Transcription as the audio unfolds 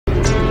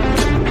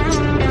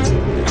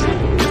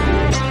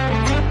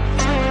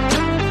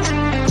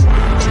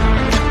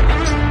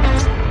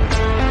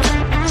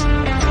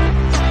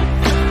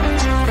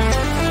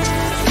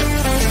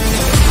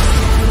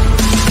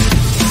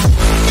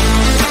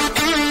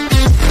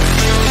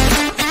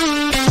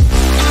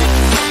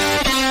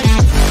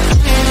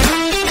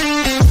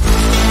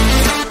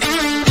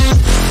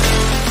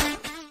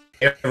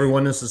Hey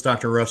everyone, this is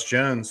Dr. Russ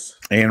Jones.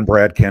 And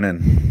Brad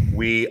Kennan.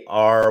 We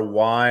are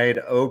wide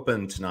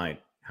open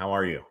tonight. How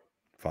are you?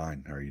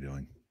 Fine. How are you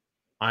doing?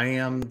 I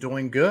am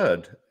doing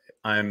good.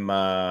 I'm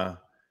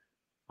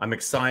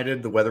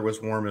excited. The weather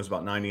was warm. It was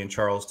about 90 in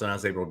Charleston. I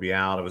was able to be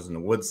out. I was in the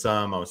woods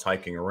some. I was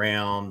hiking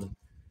around,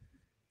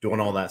 doing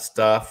all that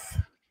stuff.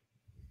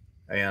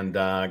 And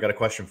I got a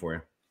question for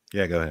you.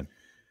 Yeah, go ahead.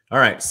 All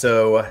right.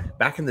 So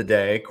back in the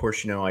day, of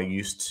course, I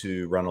used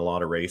to run a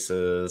lot of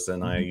races,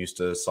 and I used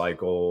to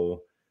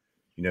cycle,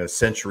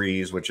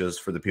 centuries, which is,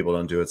 for the people who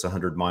don't do it, it's a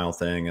 100-mile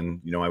thing. And,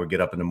 I would get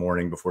up in the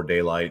morning before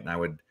daylight and I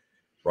would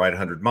ride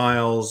 100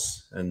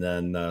 miles and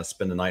then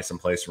spend the night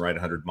someplace and ride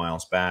 100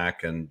 miles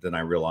back. And then I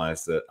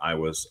realized that I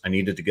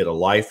needed to get a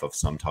life of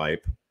some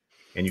type,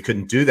 and you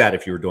couldn't do that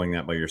if you were doing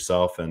that by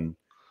yourself. And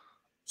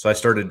so I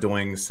started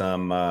doing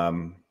some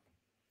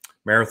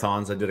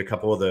marathons. I did a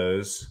couple of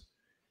those.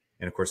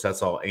 And of course,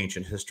 that's all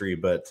ancient history.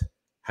 But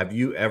have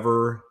you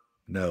ever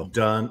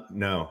done?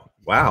 No.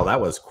 Wow,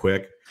 that was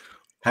quick.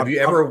 Have you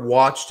ever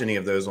watched any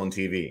of those on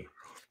TV?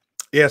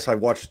 Yes, I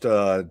watched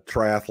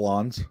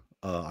triathlons.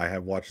 I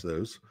have watched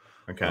those.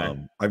 Okay.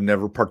 I've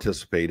never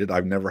participated.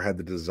 I've never had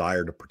the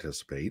desire to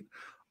participate.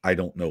 I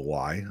don't know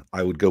why.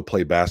 I would go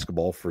play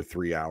basketball for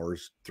 3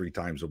 hours, 3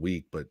 times a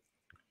week, but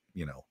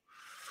you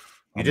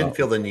didn't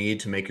feel the need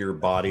to make your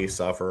body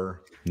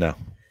suffer. No.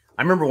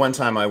 I remember one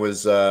time I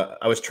was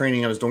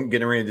training. I was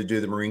getting ready to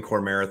do the Marine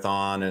Corps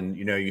marathon, and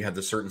you had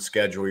the certain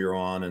schedule you're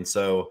on, and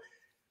so,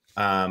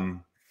 I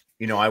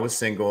was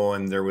single,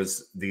 and there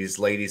was these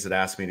ladies that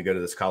asked me to go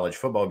to this college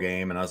football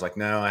game, and I was like,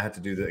 no, I had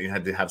to do that. You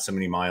had to have so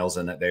many miles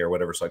in that day or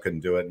whatever, so I couldn't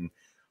do it. And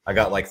I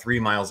got like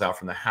 3 miles out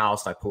from the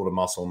house, and I pulled a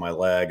muscle in my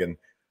leg, and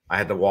I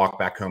had to walk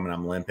back home, and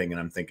I'm limping, and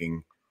I'm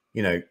thinking,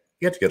 you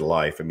have to get a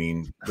life. I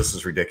mean, this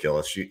is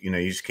ridiculous. You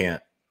just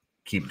can't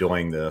keep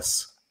doing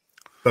this.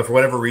 But for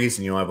whatever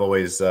reason, I've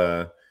always,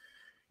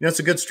 it's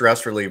a good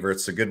stress reliever.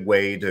 It's a good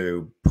way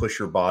to push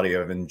your body.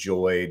 I've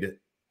enjoyed,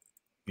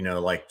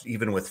 like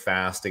even with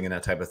fasting and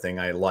that type of thing,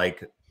 I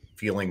like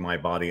feeling my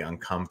body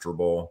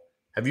uncomfortable.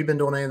 Have you been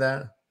doing any of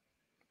that?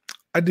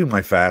 I do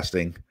my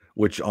fasting,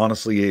 which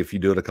honestly, if you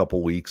do it a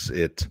couple weeks,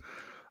 you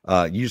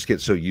just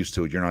get so used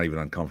to it. You're not even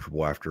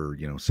uncomfortable after,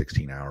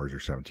 16 hours or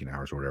 17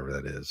 hours or whatever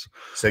that is.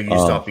 So you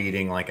stop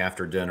eating like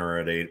after dinner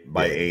at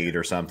 8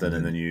 or something,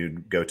 and then you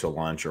go to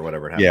lunch or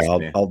whatever it happens to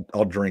be.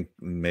 I'll drink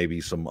maybe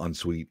some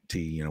unsweet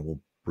tea. We'll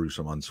brew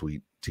some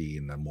unsweet tea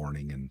in the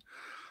morning and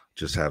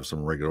just have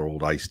some regular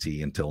old iced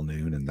tea until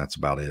noon, and that's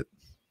about it.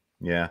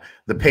 Yeah.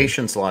 The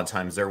patients, a lot of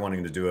times they're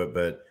wanting to do it,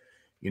 but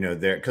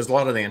because a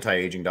lot of the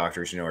anti-aging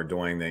doctors, are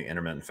doing the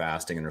intermittent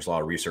fasting, and there's a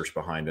lot of research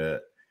behind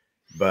it.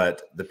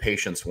 But the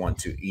patients want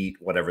to eat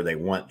whatever they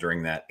want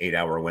during that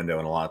 8-hour window,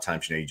 and a lot of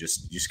times, you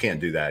just can't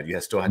do that.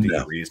 You still have to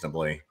eat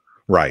reasonably.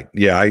 Right.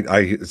 Yeah.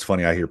 It's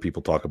funny. I hear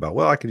people talk about,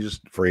 well, I can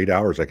just, for 8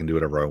 hours, I can do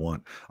whatever I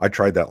want. I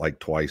tried that like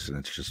twice, and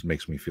it just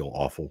makes me feel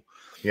awful.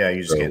 Yeah.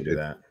 You just can't do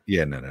that.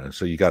 Yeah. No.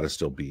 So you got to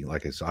still be,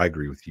 like I said, I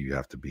agree with you. You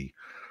have to be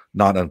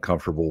not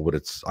uncomfortable,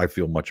 but I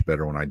feel much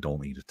better when I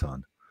don't eat a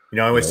ton. I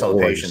always tell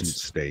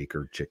patients, steak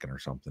or chicken or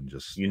something.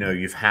 Just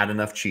you've had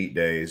enough cheat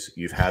days,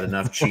 you've had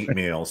enough cheat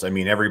meals. I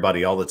mean,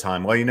 everybody all the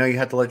time. Well, you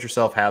have to let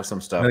yourself have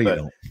some stuff. No, you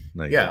don't.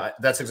 No, you don't.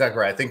 That's exactly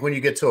right. I think when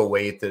you get to a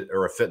weight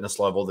or a fitness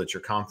level that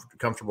you're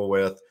comfortable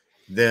with,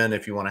 then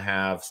if you want to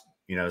have,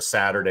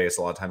 Saturdays,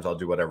 a lot of times I'll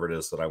do whatever it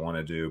is that I want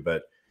to do.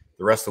 But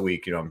the rest of the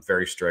week, I'm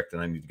very strict,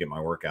 and I need to get my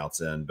workouts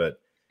in. But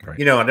right.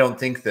 I don't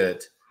think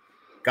that.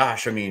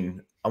 Gosh, I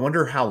mean, I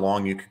wonder how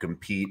long you could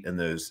compete in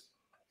those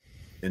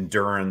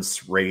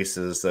endurance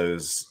races,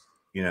 those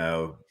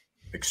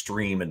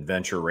extreme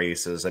adventure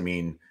races. I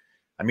mean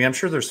I'm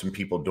sure there's some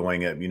people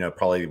doing it,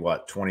 probably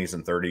 20s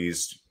and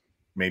 30s,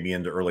 maybe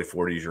into early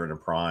 40s, you're in a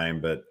prime,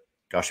 but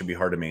gosh, it'd be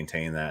hard to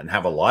maintain that and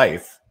have a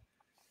life.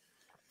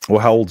 Well,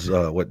 how old's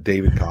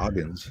David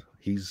Coggins?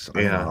 I don't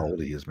know how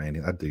old he is,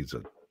 man. That dude's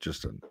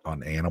just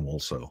an animal.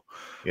 So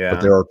yeah,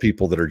 but there are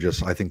people that are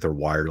just, I think they're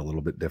wired a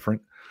little bit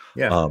different.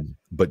 Yeah.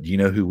 But you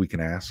know who we can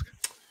ask?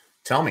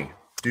 Tell me.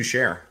 Do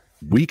share.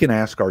 We can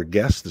ask our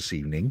guest this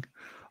evening,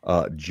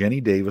 Jenny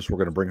Davis. We're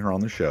going to bring her on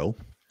the show.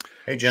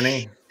 Hey,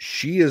 Jenny.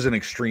 She is an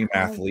extreme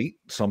athlete,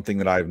 something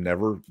that I've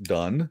never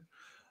done.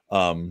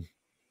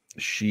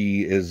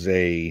 She has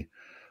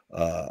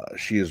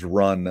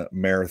run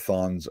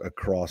marathons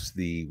across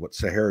the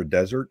Sahara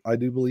Desert, I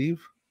do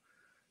believe.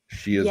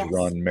 She has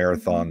run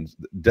marathons.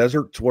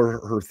 Deserts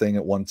were her thing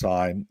at one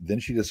time. Then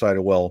she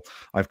decided, well,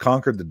 I've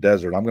conquered the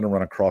desert. I'm going to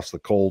run across the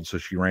cold. So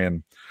she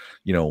ran,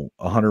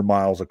 100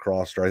 miles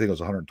across, or I think it was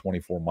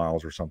 124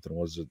 miles or something.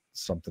 Was it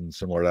something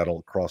similar to that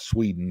across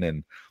Sweden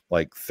in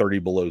like 30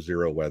 below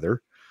zero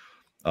weather?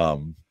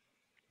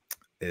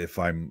 If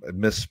I'm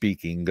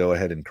misspeaking, go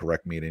ahead and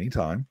correct me at any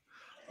time.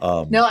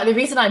 No, the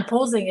reason I'm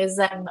pausing is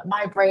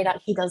my brain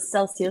actually does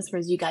Celsius,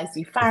 whereas you guys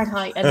do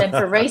Fahrenheit, and then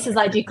for races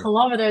I do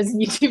kilometers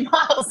and you do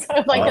miles. So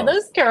I'm like, are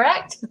those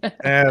correct?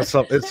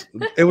 So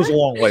it was a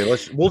long way.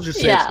 We'll just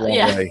say it's a long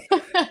way.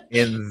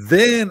 And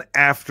then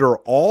after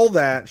all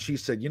that, she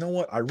said, you know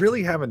what? I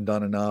really haven't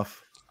done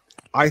enough.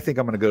 I think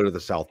I'm going to go to the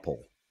South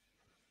Pole.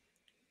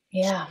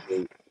 Yeah.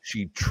 So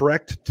she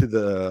trekked to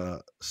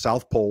the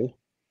South Pole,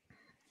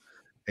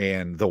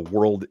 and the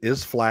world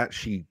is flat.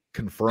 She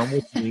confirmed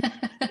with me,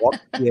 walked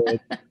the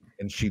edge,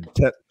 and she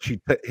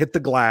hit the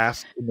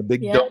glass in the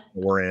big dome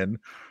we're in,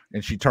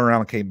 and she turned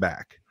around and came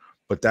back.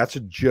 But that's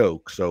a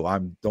joke, so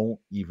don't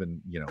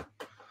even,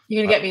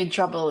 You're gonna get me in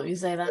trouble if you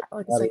say that.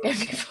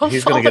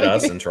 He's gonna get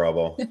us in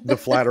trouble. The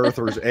Flat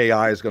Earthers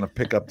AI is gonna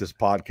pick up this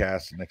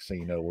podcast, and next thing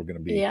you know, we're gonna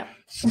be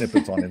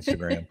snippets on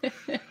Instagram.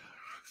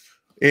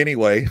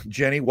 Anyway,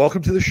 Jenny,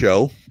 welcome to the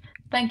show.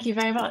 Thank you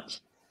very much.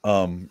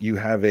 You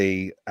have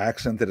a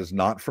accent that is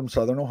not from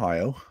Southern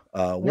Ohio.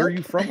 Where are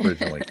you from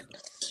originally?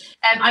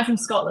 I'm from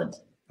Scotland.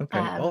 Okay,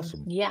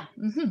 awesome. Yeah.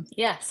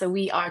 Yeah. So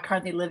we are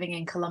currently living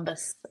in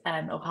Columbus,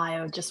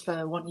 Ohio, just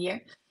for 1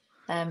 year.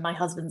 My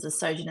husband's a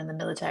surgeon in the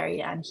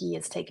military, and he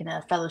has taken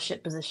a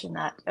fellowship position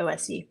at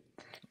OSU.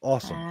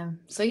 Awesome.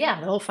 So yeah,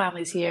 the whole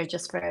family's here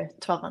just for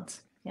 12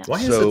 months. Yeah. Why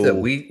is it that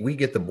we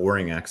get the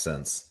boring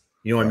accents?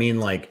 You know what I mean?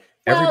 Like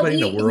everybody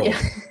in the world. Yeah.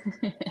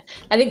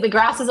 I think the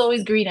grass is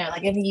always greener.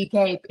 Like in the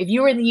UK, if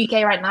you were in the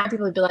UK right now,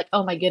 people would be like,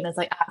 "Oh my goodness,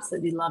 I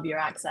absolutely love your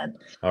accent."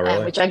 Oh,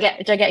 really? Which I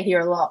get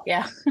here a lot.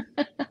 Yeah.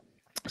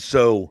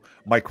 So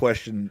my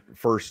question,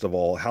 first of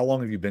all, how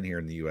long have you been here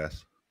in the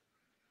U.S.?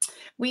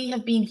 We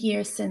have been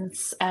here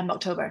since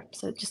October,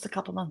 so just a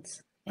couple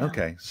months. Yeah.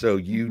 Okay, so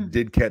you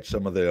did catch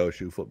some of the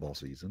OSU football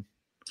season.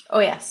 Oh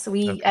yes,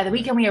 the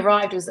weekend we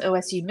arrived was the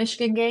OSU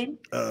Michigan game.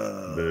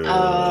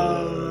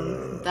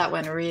 That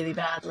went really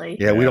badly.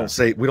 Yeah, we don't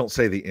say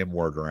the M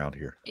word around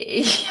here.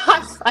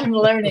 I'm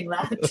learning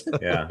that.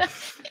 Yeah.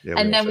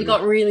 And then we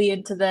got really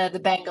into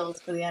the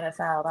Bengals for the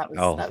NFL. That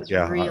was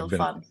real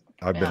fun.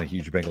 I've been a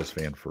huge Bengals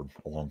fan for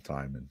a long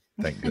time, and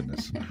thank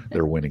goodness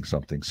they're winning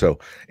something. So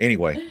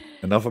anyway,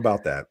 enough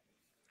about that.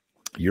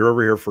 You're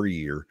over here for a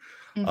year.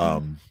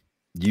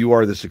 You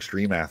are this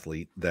extreme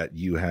athlete that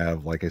you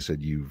have, like I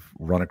said, you've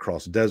run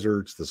across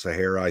deserts, the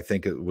Sahara. I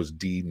think it was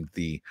deemed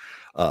the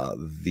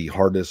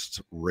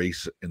hardest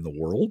race in the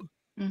world.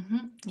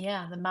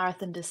 Yeah, the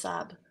Marathon des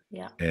Sables.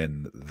 Yeah.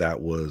 And that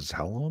was,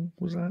 how long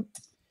was that?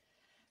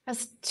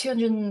 That's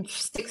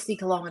 260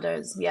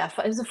 kilometers. Yeah,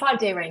 it was a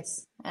 5-day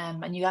race,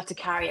 and you have to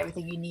carry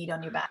everything you need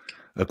on your back.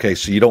 Okay,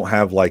 so you don't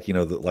have like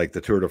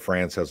the Tour de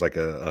France has like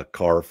a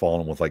car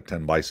following with like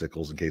 10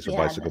 bicycles in case a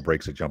bicycle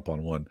breaks, a jump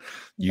on one.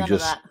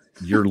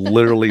 You're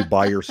literally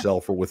by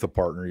yourself or with a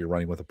partner. You're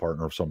running with a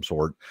partner of some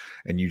sort,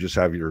 and you just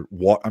have your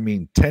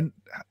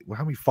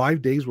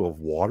 5 days of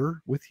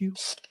water with you?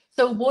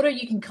 So water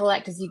you can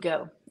collect as you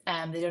go.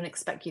 They don't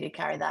expect you to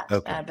carry that,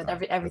 but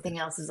everything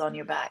else is on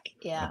your back.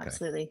 Yeah,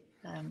 absolutely.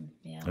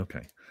 Yeah.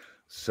 Okay,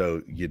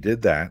 so you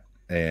did that,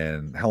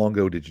 and how long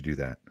ago did you do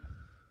that?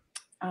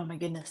 Oh my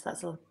goodness,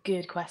 that's a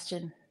good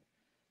question.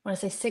 I want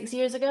to say 6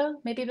 years ago,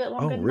 maybe a bit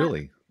longer. Oh,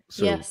 really?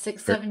 So yeah,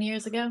 6-7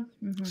 years ago.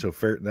 So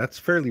that's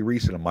fairly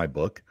recent in my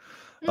book.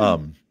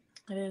 It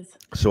is.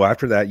 So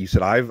after that, you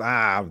said,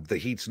 the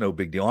heat's no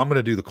big deal. I'm going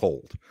to do the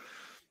cold.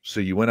 So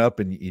you went up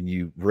and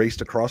you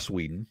raced across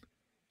Sweden.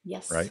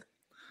 Yes. Right.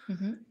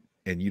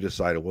 And you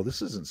decided, well,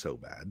 this isn't so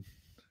bad.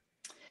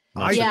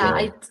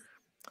 I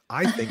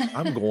think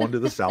I'm going to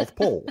the South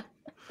Pole.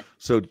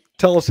 So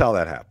tell us how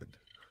that happened.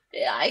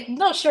 I'm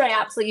not sure I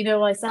absolutely know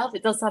myself.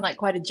 It does sound like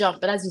quite a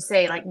jump, but as you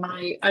say, like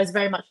I was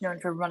very much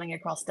known for running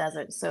across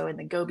deserts. So in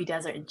the Gobi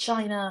Desert in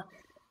China,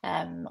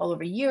 all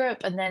over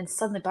Europe, and then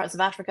southern parts of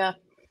Africa.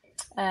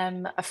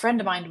 A friend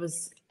of mine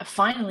was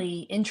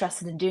finally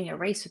interested in doing a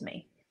race with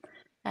me.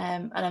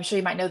 And I'm sure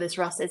you might know this,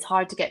 Russ. It's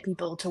hard to get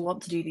people to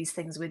want to do these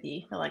things with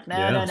you. They're like, no,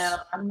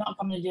 I'm not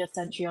coming to do a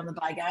century on the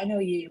bike. I know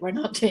you. We're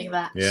not doing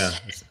that. Yeah.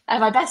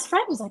 And my best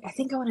friend was like, I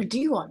think I want to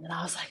do one. And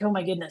I was like, oh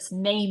my goodness,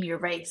 name your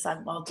race.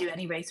 I'll do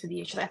any race with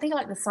you. She's like, I think I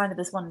like the sign of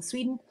this one in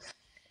Sweden.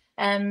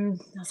 I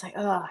was like,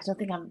 I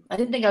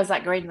didn't think I was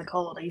that great in the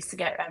cold. I used to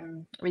get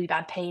really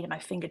bad pain in my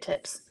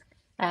fingertips.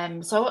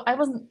 So I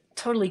wasn't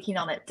totally keen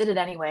on it. Did it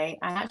anyway.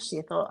 I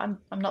actually thought I'm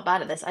not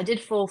bad at this. I did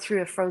fall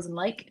through a frozen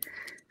lake.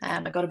 I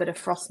got a bit of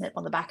frost nip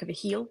on the back of a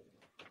heel.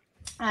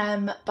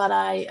 But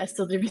I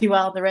still did really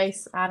well in the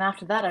race. And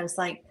after that, I was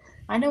like,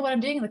 I know what I'm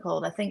doing in the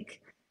cold. I think,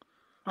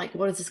 like,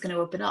 what is this going to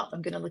open up?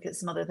 I'm going to look at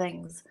some other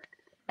things.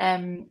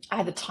 I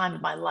had the time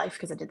of my life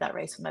because I did that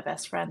race with my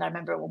best friend. I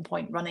remember at one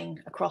point running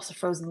across a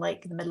frozen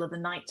lake in the middle of the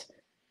night,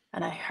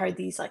 and I heard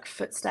these like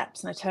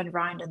footsteps, and I turned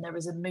around and there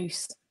was a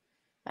moose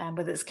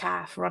with its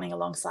calf running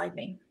alongside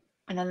me.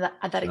 And then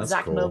at that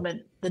exact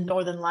moment, the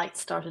northern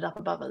lights started up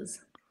above us.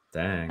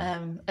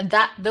 Dang. And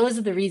those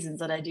are the reasons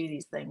that I do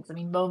these things. I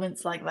mean,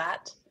 moments like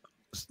that,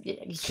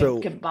 you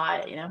can buy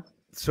it, you know?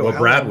 So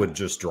Brad would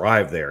just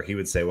drive there. He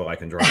would say, well, I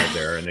can drive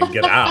there and then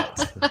get out.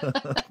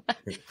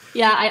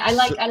 Yeah, I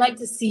like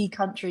to see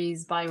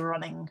countries by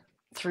running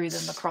through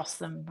them, across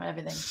them,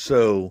 everything.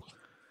 So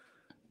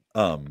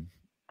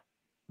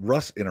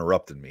Russ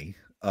interrupted me.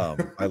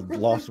 I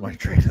lost my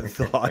train of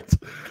thought.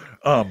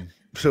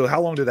 So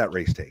how long did that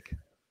race take?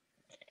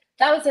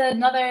 That was a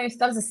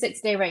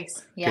 6-day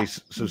race. Yeah. Okay,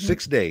 so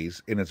 6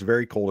 days, and it's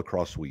very cold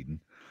across Sweden.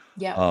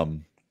 Yeah.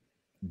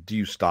 do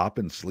you stop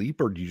and sleep,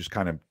 or do you just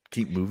kind of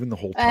keep moving the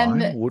whole time?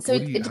 So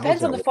it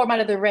depends on the format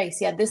of the race.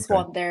 Yeah, this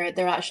one,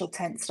 their actual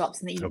tent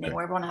stops in the evening,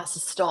 where everyone has to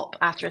stop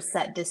after a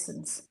set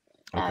distance.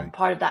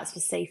 Part of that's for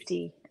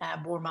safety,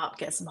 warm up,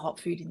 get some hot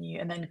food in you,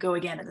 and then go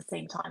again at the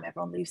same time.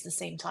 Everyone leaves the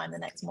same time the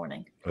next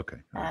morning.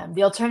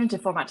 The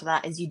alternative format to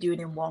that is you do it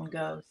in one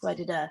go. So I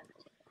did a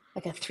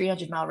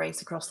 300-mile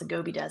race across the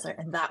Gobi Desert,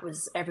 and that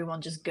was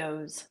everyone just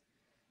goes.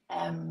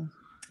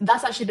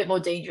 That's actually a bit more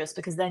dangerous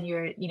because then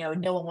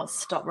no one wants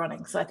to stop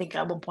running. So I think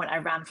at one point I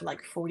ran for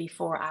like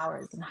 44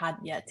 hours and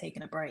hadn't yet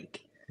taken a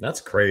break. That's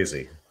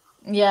crazy.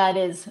 Yeah, it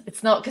is.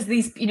 It's not because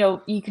these,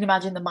 you can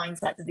imagine the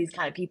mindset of these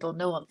kind of people.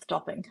 No one's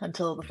stopping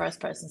until the first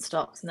person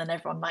stops, and then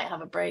everyone might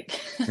have a break.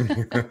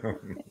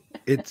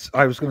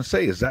 I was going to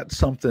say, is that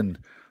something,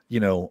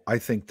 I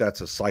think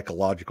that's a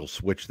psychological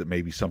switch that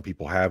maybe some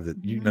people have that,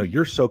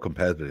 you're so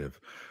competitive,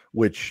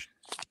 which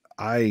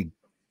I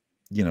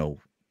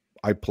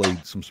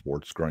played some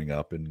sports growing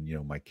up, and,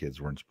 my kids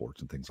were in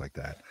sports and things like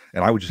that.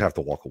 And I would just have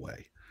to walk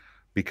away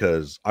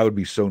because I would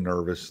be so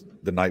nervous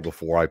the night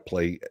before I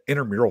play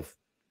intramural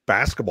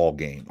basketball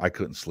game. I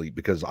couldn't sleep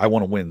because I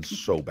want to win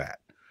so bad.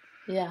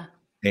 Yeah.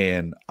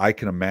 And I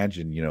can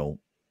imagine,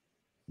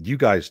 you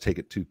guys take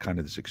it to kind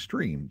of this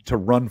extreme to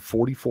run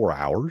 44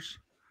 hours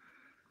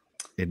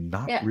and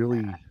not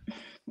really.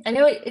 I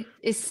know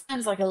it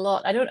sounds like a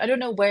lot. I don't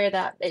know where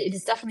it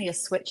is definitely a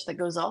switch that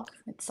goes off.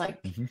 It's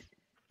like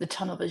the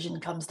tunnel vision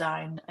comes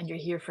down and you're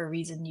here for a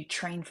reason. You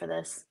train for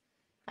this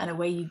and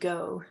away you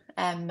go.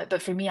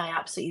 But for me, I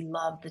absolutely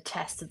love the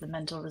test of the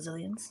mental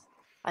resilience.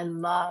 I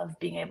love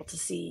being able to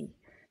see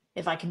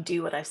if I can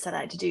do what I've set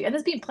out to do. And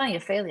there's been plenty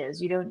of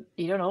failures. You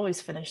don't always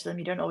finish them.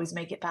 You don't always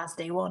make it past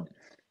day one.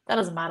 That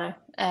doesn't matter.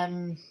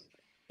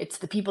 It's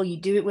the people you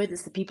do it with.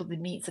 It's the people you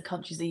meet. It's the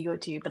countries that you go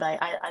to. But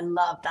I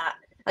love that.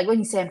 Like when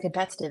you say I'm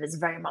competitive, it's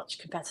very much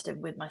competitive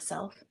with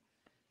myself.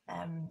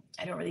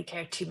 I don't really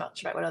care too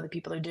much about what other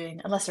people are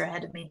doing unless they're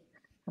ahead of me,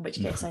 in which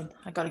case I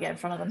got to get in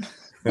front of them.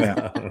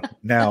 Yeah.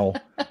 Now,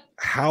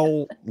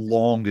 how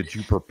long did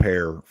you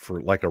prepare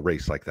for like a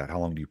race like that? How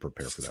long do you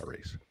prepare for that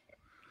race?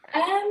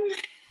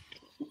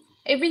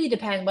 It really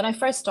depends. When I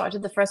first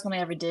started, the first one I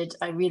ever did,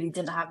 I really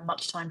didn't have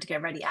much time to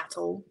get ready at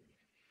all.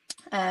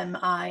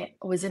 I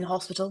was in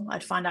hospital.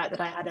 I'd find out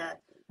that I had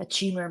a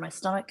tumor in my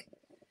stomach.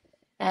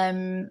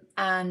 And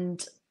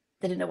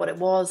they didn't know what it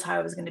was, how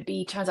it was going to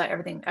be. Turns out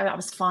I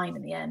was fine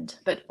in the end.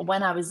 But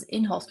when I was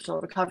in hospital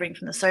recovering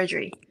from the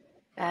surgery,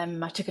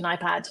 I took an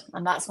iPad,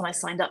 and that's when I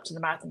signed up to the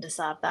Marathon des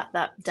Sables,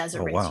 that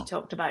desert race you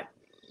talked about.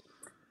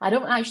 I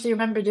don't actually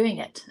remember doing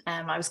it.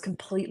 I was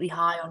completely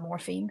high on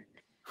morphine.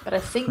 But I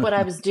think what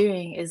I was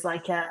doing is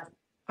like,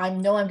 I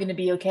know I'm going to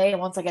be okay. And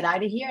once I get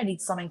out of here, I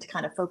need something to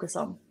kind of focus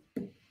on.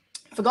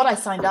 Forgot I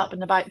signed up,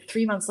 and about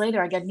 3 months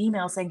later, I get an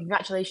email saying,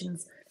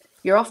 congratulations,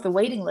 you're off the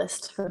waiting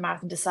list for the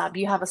Marathon des Sables.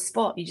 You have a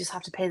spot. You just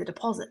have to pay the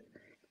deposit.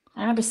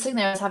 I remember sitting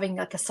there, I was having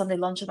like a Sunday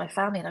lunch with my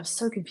family, and I was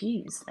so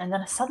confused. And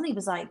then I suddenly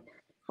was like,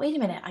 wait a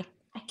minute, I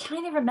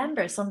kind of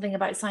remember something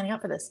about signing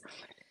up for this.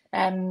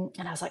 And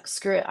I was like,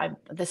 screw it,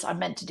 I'm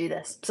meant to do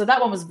this. So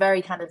that one was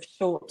very kind of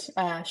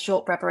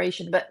short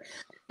preparation, but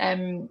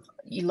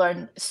you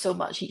learn so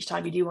much each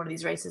time you do one of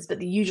these races. But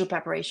the usual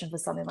preparation for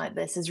something like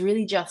this is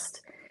really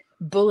just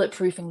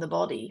bulletproofing the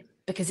body,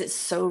 because it's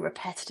so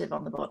repetitive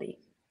on the body,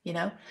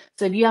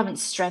 So if you haven't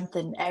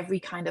strengthened every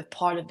kind of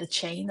part of the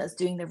chain that's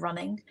doing the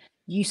running,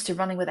 used to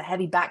running with a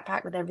heavy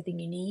backpack with everything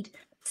you need,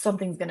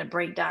 something's going to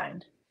break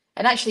down.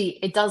 And actually,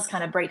 it does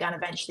kind of break down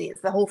eventually.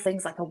 It's the whole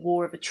thing's like a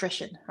war of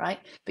attrition, right?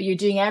 But you're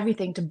doing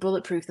everything to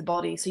bulletproof the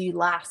body so you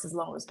last as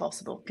long as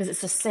possible, because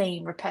it's the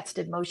same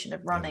repetitive motion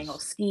of running or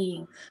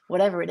skiing,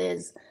 whatever it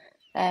is.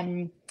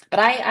 But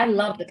I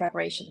love the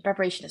preparation. The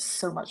preparation is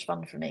so much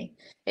fun for me.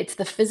 It's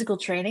the physical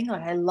training.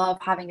 Like I love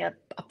having a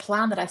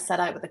plan that I set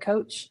out with a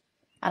coach,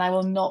 and I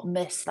will not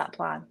miss that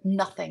plan.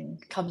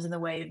 Nothing comes in the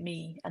way of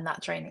me and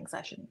that training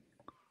session.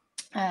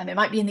 It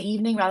might be in the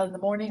evening rather than the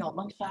morning or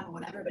lunchtime or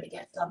whatever, but it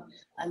gets done.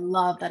 I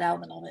love that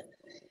element of it.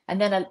 And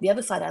then the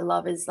other side I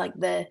love is like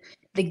the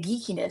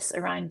geekiness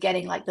around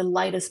getting like the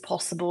lightest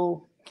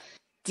possible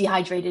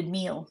dehydrated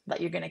meal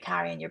that you're going to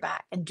carry in your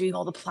back, and doing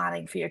all the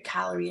planning for your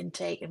calorie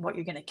intake and what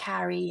you're going to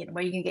carry and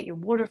where you're going to get your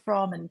water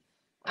from, and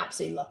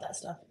absolutely love that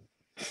stuff.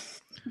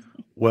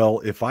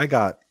 Well, if I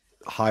got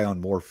high on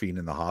morphine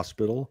in the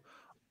hospital,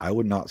 I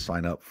would not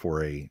sign up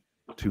for a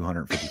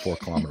 254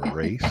 kilometer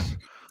race.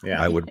 Yeah.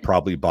 I would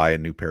probably buy a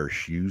new pair of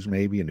shoes,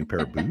 maybe a new pair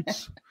of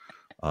boots.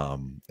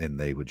 And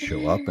they would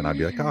show up and I'd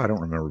be like, oh, I don't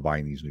remember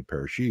buying these new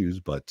pair of shoes,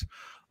 but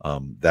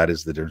that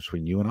is the difference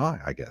between you and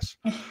I guess.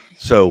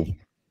 So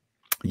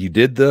you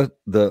did the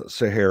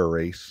Sahara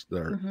race,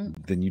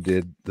 then you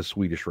did the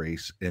Swedish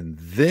race, and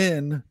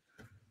then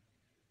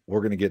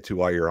we're going to get to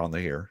why you're on the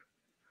here.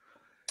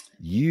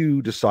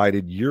 You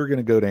decided you're going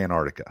to go to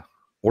Antarctica,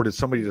 or did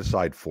somebody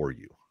decide for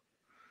you?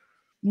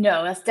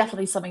 No, that's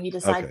definitely something you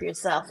decide for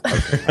yourself.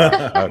 Okay.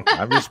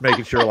 I'm just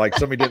making sure, like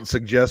somebody didn't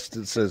suggest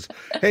it, says,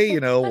 hey,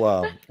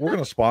 we're going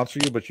to sponsor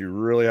you, but you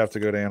really have to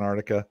go to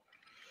Antarctica.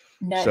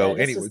 No, So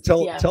this anyway, was,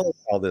 tell yeah. us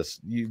all this.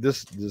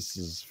 This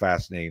is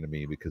fascinating to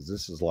me because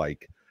this is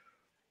like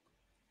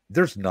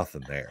there's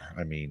nothing there.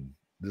 I mean,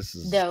 this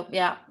is No,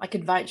 yeah, I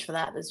could vouch for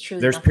that. There's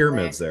truly There's nothing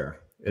pyramids there.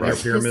 there. Are there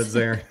pyramids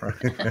there?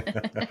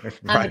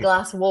 And the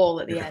glass wall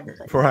at the end.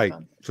 Like, right.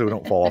 So we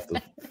don't fall off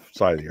the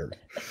side of the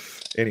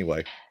earth.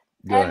 Anyway,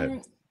 go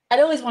ahead. I'd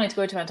always wanted to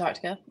go to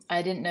Antarctica.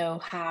 I didn't know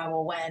how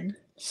or when.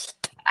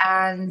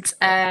 And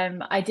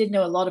I did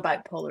know a lot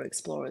about polar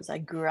explorers. I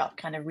grew up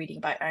kind of reading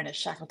about Ernest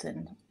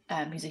Shackleton,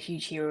 who's a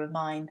huge hero of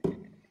mine.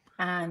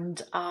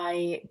 And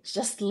I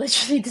just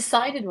literally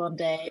decided one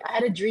day, I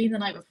had a dream the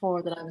night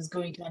before that I was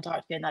going to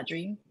Antarctica in that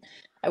dream.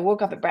 I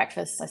woke up at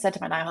breakfast. I said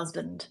to my now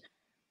husband,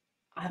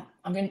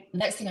 the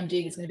next thing I'm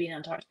doing is going to be in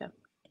Antarctica.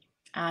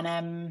 And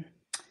I'm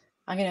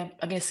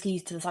gonna ski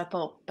to the South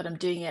Pole, but I'm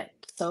doing it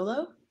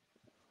solo.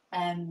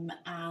 And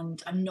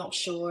I'm not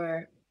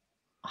sure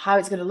how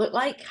it's going to look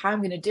like, how I'm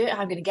going to do it,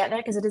 how I'm going to get there,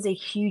 because it is a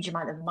huge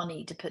amount of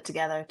money to put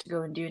together to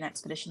go and do an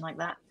expedition like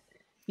that.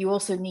 You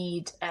also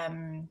need,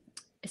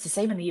 it's the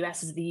same in the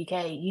US as the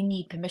UK, you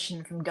need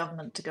permission from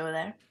government to go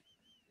there.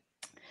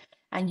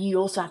 And you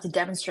also have to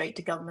demonstrate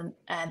to government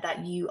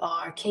that you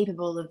are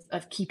capable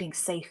of keeping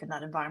safe in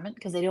that environment,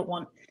 because they don't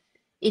want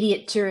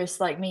idiot tourists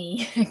like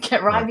me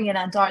arriving in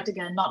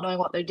Antarctica and not knowing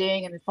what they're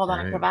doing, and they fall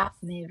down a crevasse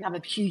and then you have a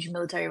huge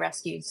military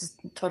rescue. It's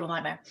just a total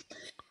nightmare.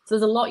 So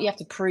there's a lot you have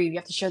to prove. You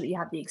have to show that you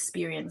have the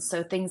experience.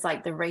 So things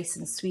like the race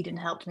in Sweden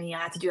helped me.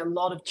 I had to do a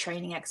lot of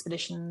training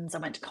expeditions. I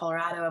went to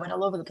Colorado. I went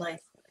all over the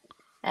place.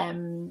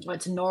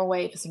 Went to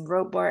Norway for some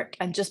rope work,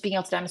 and just being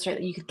able to demonstrate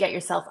that you could get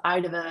yourself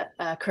out of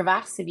a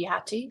crevasse if you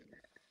had to.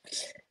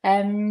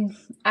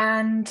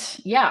 And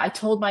yeah, I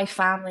told my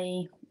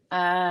family,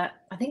 I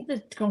think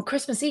that on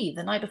Christmas Eve,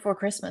 the night before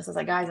Christmas, I was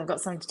like, guys, I've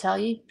got something to tell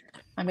you.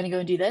 I'm going to go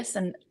and do this.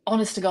 And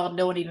honest to God,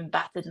 no one even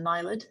batted an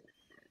eyelid.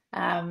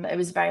 It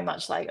was very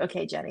much like,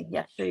 okay, Jenny,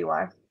 yeah, sure you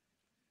are.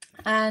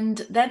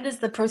 And then there's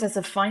the process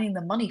of finding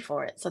the money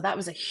for it. So that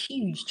was a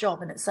huge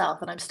job in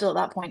itself. And I'm still at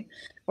that point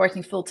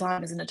working full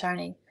time as an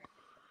attorney.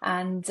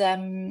 And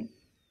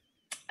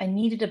I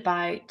needed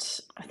about,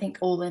 I think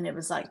all in, it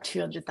was like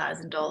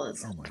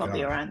 $200,000,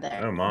 probably around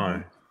there. Oh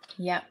my.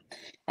 Yeah.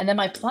 And then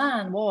my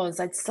plan was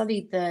I'd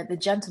studied the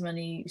gentleman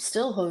who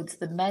still holds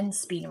the men's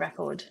speed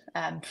record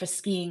for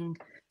skiing.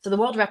 So the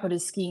world record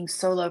is skiing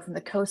solo from the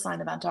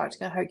coastline of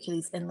Antarctica,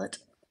 Hercules Inlet,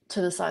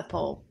 to the South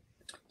Pole.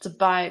 It's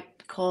about,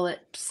 call it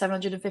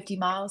 750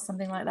 miles,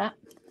 something like that.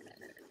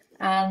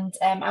 And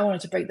I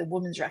wanted to break the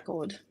women's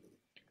record.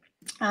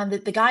 And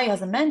the guy who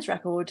has a men's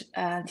record,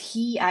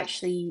 he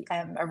actually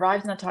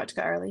arrived in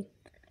Antarctica early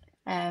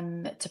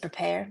to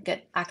prepare,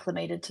 get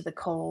acclimated to the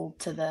cold,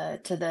 to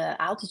the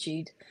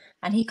altitude,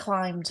 and he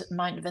climbed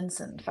Mount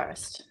Vinson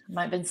first.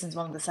 Mount Vinson's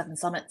one of the 7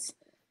 summits.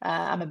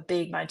 I'm a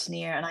big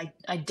mountaineer, and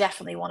I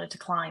definitely wanted to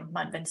climb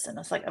Mount Vinson. I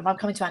was like, if I'm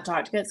coming to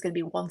Antarctica, it's going to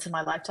be once in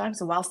my lifetime.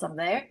 So whilst I'm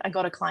there, I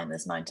got to climb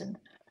this mountain.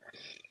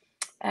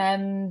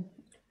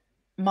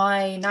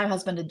 My now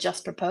husband had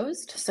just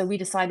proposed, so we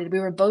decided we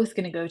were both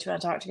going to go to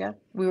Antarctica.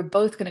 We were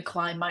both going to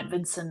climb Mount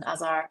Vinson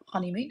as our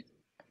honeymoon.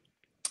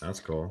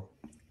 That's cool.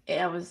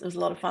 Yeah, it was a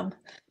lot of fun.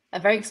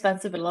 Very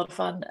expensive, but a lot of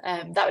fun.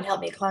 That would help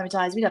me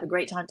acclimatize. We'd have a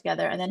great time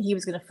together. And then he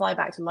was going to fly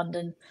back to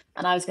London,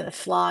 and I was going to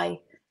fly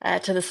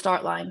to the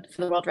start line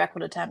for the world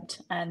record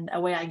attempt, and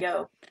away I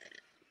go.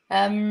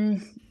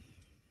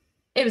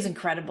 It was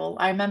incredible.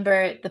 I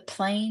remember the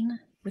plane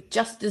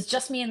there's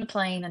just me in the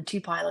plane and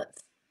 2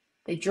 pilots.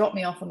 They dropped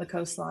me off on the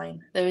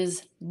coastline. There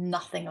is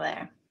nothing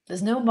there.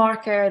 There's no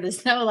marker.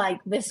 There's no like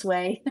this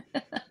way.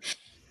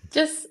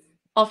 Just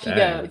off you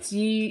go. It's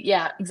you.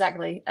 Yeah,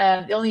 exactly.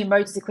 The only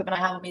emergency equipment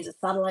I have on me is a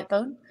satellite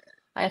phone.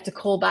 I have to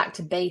call back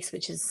to base,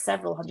 which is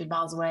several hundred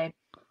miles away,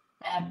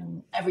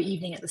 every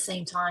evening at the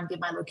same time, give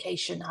my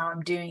location, how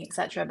I'm doing,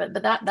 etc. But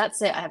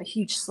that's it. I have a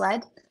huge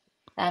sled.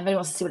 If anyone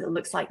wants to see what it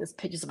looks like, there's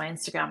pictures of my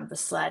Instagram of the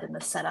sled and the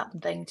setup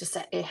and thing. Just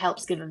it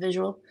helps give a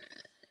visual.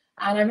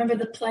 And I remember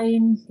the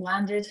plane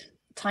landed,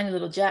 tiny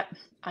little jet.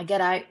 I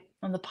get out,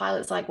 and the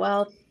pilot's like,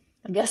 "Well,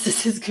 I guess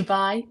this is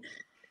goodbye."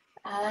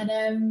 And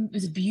it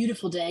was a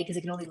beautiful day because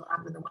it can only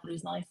land when the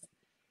weather's nice.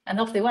 And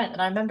off they went.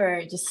 And I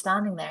remember just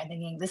standing there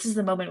thinking, this is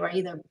the moment where I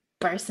either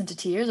burst into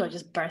tears or I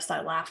just burst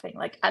out laughing,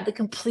 like at the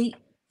complete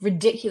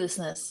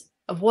ridiculousness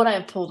of what I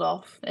have pulled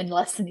off in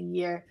less than a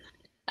year.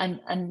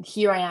 And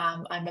here I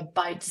am, I'm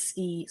about to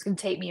ski. It's going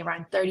to take me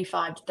around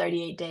 35 to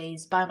 38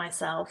 days by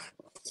myself.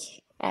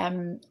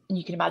 And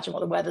you can imagine what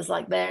the weather's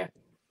like there.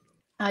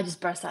 I just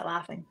burst out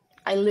laughing.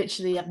 I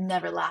literally have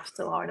never laughed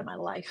so hard in my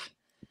life.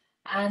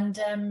 And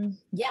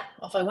yeah,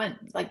 off I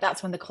went. Like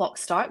that's when the clock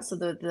starts. So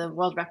the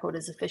world record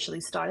is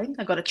officially starting.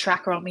 I've got a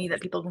tracker on me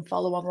that people can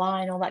follow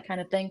online, all that kind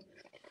of thing.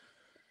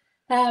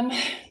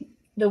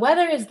 The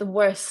weather is the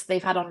worst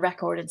they've had on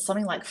record in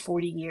something like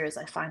 40 years,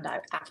 I found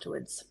out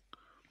afterwards.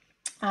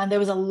 And there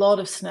was a lot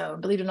of snow.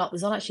 Believe it or not,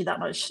 there's not actually that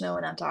much snow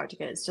in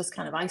Antarctica. It's just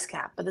kind of ice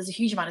cap, but there's a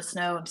huge amount of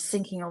snow. I'm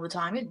sinking all the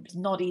time. It's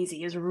not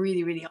easy. It was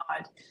really, really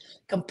hard.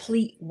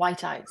 Complete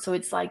whiteout. So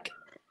it's like,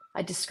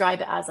 I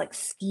describe it as like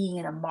skiing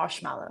in a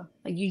marshmallow.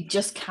 Like you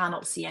just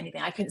cannot see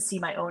anything. I couldn't see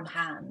my own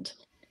hand.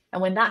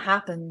 And when that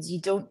happens,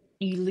 you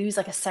lose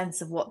like a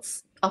sense of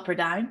what's up or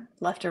down,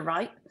 left or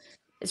right.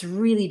 It's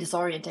really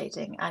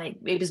disorientating, and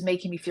it was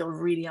making me feel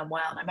really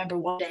unwell. And I remember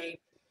one day,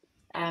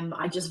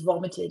 I just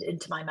vomited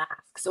into my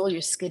mask. So all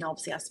your skin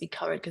obviously has to be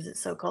covered because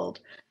it's so cold.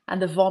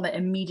 And the vomit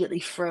immediately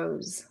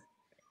froze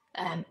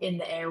in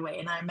the airway.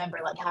 And I remember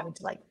like having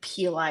to like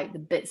peel out the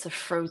bits of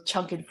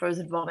chunking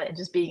frozen vomit and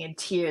just being in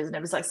tears. And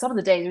it was like some of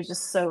the days were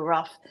just so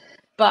rough.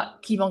 But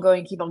keep on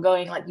going, keep on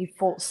going. Like you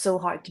fought so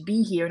hard to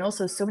be here. And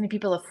also so many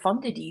people have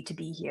funded you to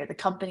be here. The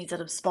companies that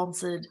have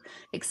sponsored,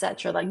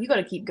 etc. Like you got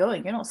to keep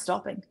going. You're not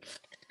stopping.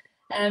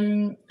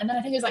 And then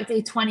I think it was like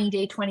day 20,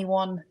 day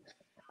 21.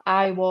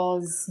 I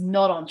was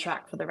not on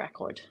track for the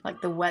record.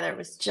 Like the weather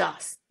was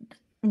just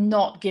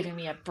not giving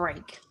me a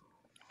break.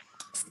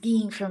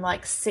 Skiing from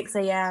like 6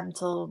 a.m.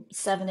 till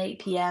 7, 8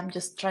 p.m.,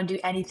 just trying to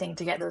do anything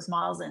to get those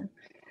miles in.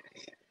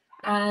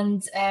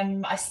 And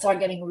I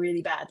started getting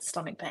really bad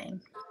stomach pain.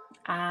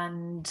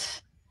 And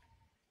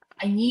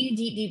I knew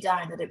deep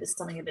down that it was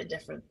something a bit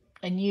different.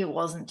 I knew it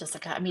wasn't just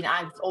like, I mean,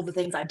 all the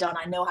things I've done,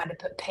 I know how to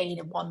put pain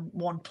in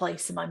one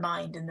place in my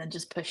mind and then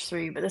just push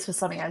through. But this was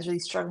something I was really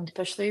struggling to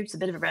push through. It's a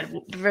bit of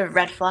a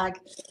red flag.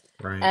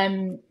 Right.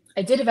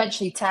 I did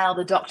eventually tell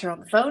the doctor on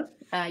the phone,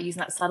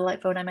 using that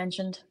satellite phone I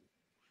mentioned.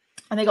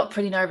 And they got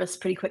pretty nervous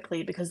pretty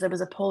quickly because there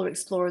was a polar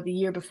explorer the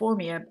year before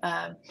me,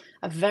 a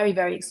very,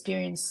 very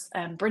experienced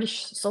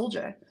British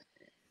soldier.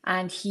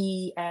 And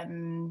he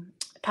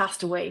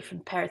passed away from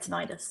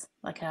peritonitis,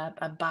 like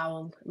a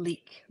bowel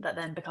leak that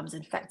then becomes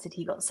infected.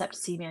 He got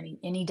septicemia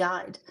and he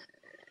died.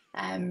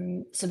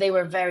 So they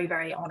were very,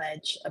 very on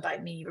edge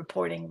about me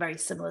reporting very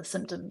similar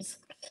symptoms.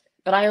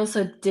 But I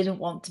also didn't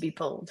want to be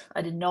pulled.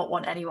 I did not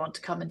want anyone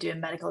to come and do a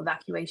medical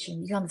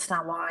evacuation. You can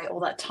understand why.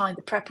 All that time,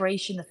 the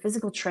preparation, the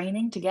physical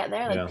training to get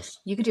there. Like Yes.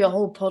 you could do a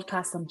whole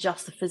podcast on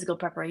just the physical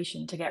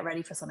preparation to get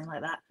ready for something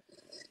like that.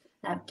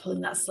 And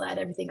pulling that sled,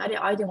 everything. I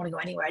didn't want to go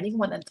anywhere. I didn't even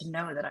want them to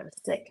know that I was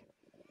sick.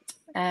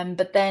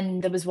 But then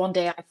there was one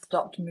day I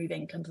stopped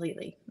moving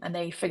completely, and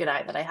they figured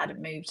out that I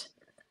hadn't moved.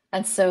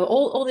 And so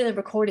all the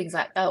recordings,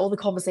 all the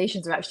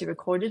conversations are actually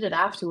recorded. And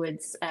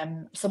afterwards,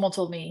 someone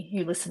told me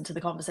who listened to the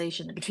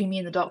conversation that between me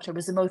and the doctor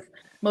was the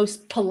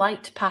most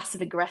polite,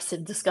 passive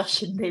aggressive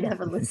discussion they'd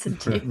ever listened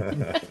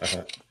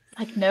to.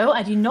 Like, no,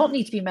 I do not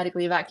need to be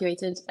medically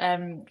evacuated.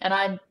 And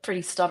I'm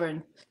pretty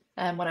stubborn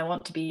when I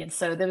want to be. And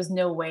so there was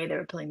no way they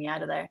were pulling me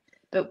out of there.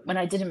 But when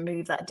I didn't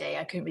move that day,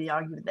 I couldn't really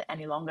argue with it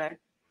any longer.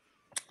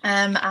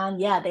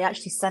 And yeah, they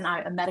actually sent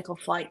out a medical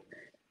flight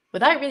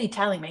without really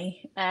telling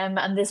me.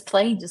 And this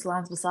plane just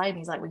lands beside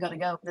me. He's like, "We got to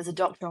go. There's a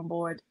doctor on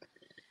board."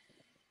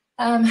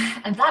 And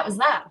that was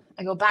that.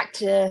 I go back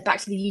to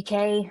the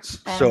UK.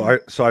 So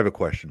I have a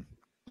question.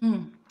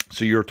 Mm.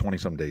 So you're 20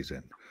 some days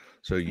in.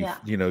 So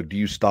you know, do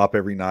you stop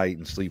every night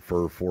and sleep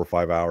for 4 or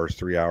 5 hours,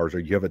 3 hours, or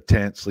you have a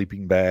tent,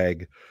 sleeping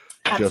bag?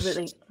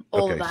 Absolutely,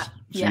 all of that. So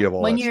yeah, you have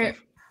all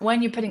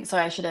when you're putting,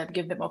 sorry, I should have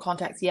given a bit more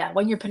context. Yeah,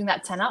 when you're putting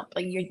that tent up,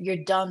 like you're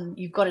done.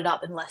 You've got it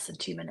up in less than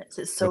 2 minutes.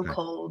 It's so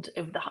cold,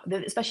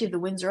 especially if the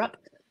winds are up,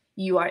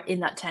 you are in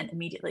that tent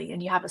immediately,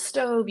 and you have a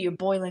stove. You're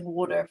boiling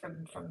water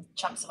from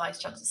chunks of ice,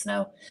 chunks of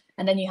snow,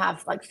 and then you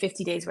have like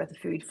 50 days worth of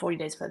food, 40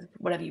 days worth of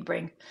whatever you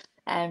bring,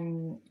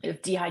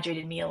 of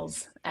dehydrated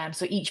meals.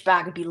 So each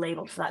bag would be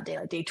labeled for that day,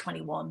 like day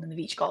 21, and they've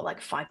each got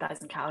like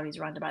 5,000 calories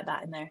around about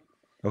that in there.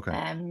 Okay.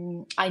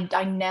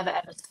 I never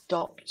ever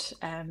stopped.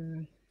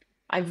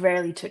 I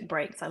rarely took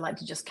breaks. I like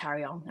to just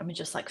carry on. I mean,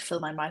 just like fill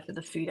my mouth with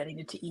the food I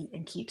needed to eat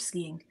and keep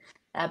skiing.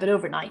 But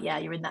overnight, yeah,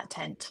 you're in that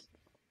tent.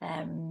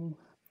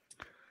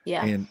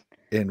 Yeah.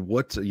 And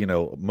what's, you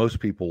know, most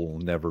people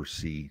will never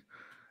see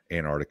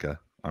Antarctica.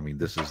 I mean,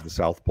 this is the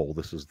South Pole.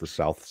 This is the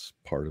south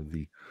part of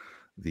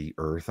the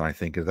Earth. And I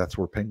think that's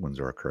where penguins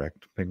are,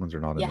 correct? Penguins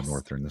are not in the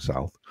north, they're in the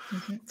south.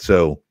 Mm-hmm.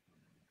 So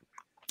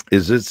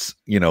is this,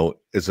 you know,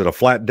 is it a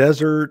flat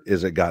desert?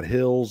 Is it got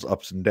hills,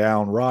 ups and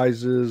down,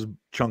 rises,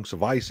 chunks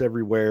of ice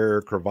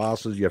everywhere,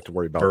 crevasses? You have to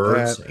worry about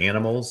birds, that.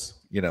 animals.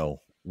 You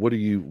know, what are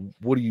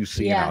you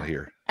seeing out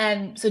here?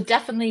 So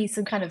definitely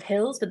some kind of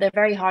hills, but they're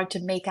very hard to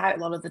make out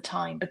a lot of the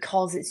time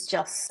because it's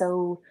just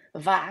so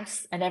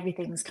vast and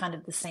everything's kind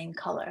of the same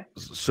color.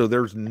 So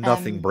there's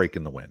nothing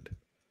breaking the wind.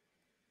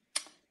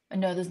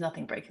 No, there's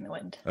nothing breaking the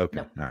wind. Okay.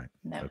 No. All right.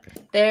 No. Okay.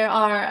 There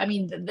are, I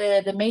mean,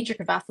 the major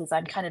crevasses,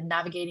 I'm kind of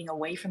navigating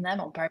away from them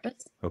on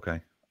purpose.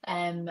 Okay.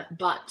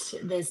 But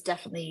there's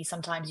definitely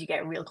sometimes you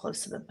get real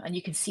close to them and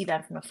you can see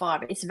them from afar.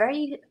 But it's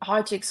very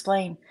hard to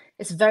explain.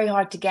 It's very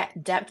hard to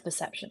get depth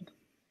perception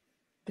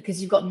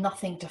because you've got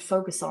nothing to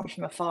focus on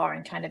from afar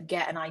and kind of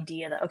get an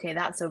idea that, okay,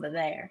 that's over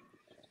there.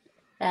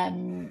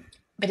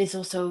 But it's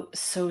also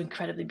so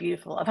incredibly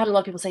beautiful. I've had a lot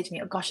of people say to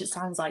me, "Oh gosh, it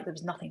sounds like there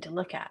was nothing to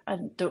look at." I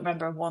don't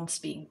remember once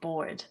being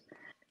bored.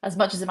 As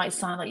much as it might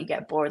sound like you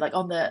get bored, like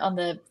on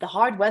the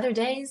hard weather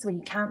days when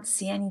you can't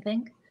see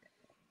anything,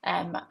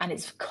 and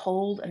it's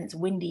cold and it's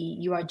windy,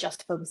 you are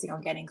just focusing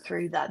on getting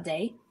through that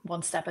day,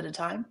 one step at a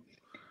time.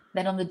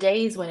 Then on the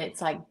days when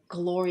it's like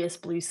glorious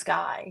blue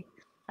sky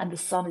and the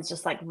sun is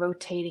just like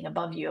rotating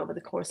above you over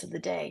the course of the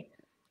day,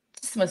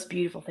 it's the most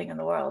beautiful thing in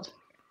the world.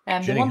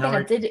 Jenny, the one thing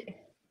I did.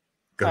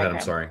 Go Sorry, ahead. I'm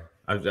Graham. sorry.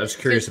 I was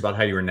curious about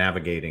how you were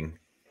navigating.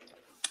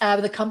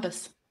 With a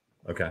compass.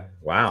 Okay.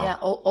 Wow. Yeah,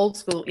 old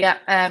school. Yeah.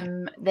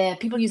 The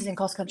people use it in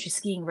cross-country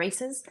skiing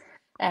races.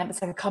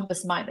 It's like a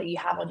compass mount that you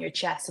have on your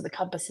chest, so the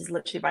compass is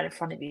literally right in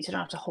front of you, so you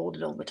don't have to hold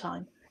it all the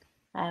time.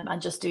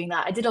 And just doing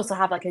that. I did also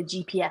have like a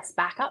GPS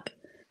backup,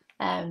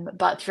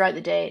 but throughout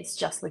the day, it's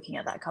just looking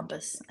at that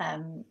compass,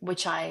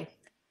 which I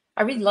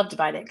really loved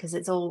about it because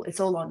it's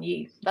all on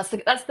you. That's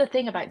the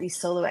thing about these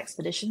solo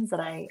expeditions that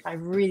I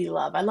really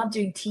love. I love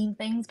doing team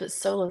things, but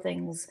solo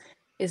things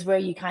is where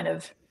you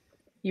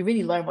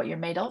really learn what you're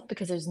made of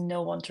because there's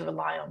no one to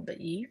rely on but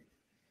you.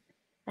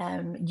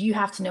 You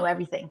have to know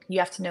everything. You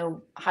have to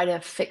know how to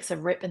fix a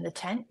rip in the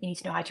tent. You need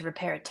to know how to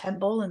repair a tent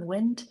bowl in the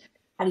wind.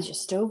 How does your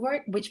stove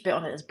work? Which bit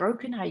on it is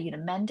broken? How are you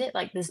going to mend it?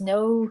 Like there's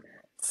no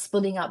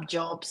splitting up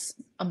jobs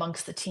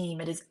amongst the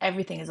team. It is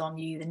everything is on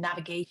you. The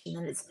navigation,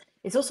 and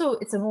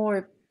it's a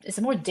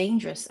more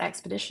dangerous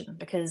expedition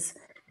because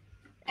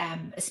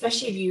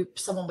especially if you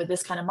someone with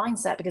this kind of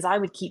mindset, because I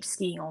would keep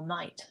skiing all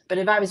night. But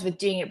if I was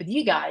doing it with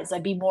you guys,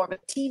 I'd be more of a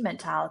team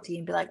mentality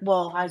and be like,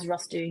 well, how's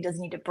Russ doing? Does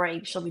he need a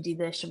break? Shall we do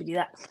this? Shall we do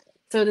that?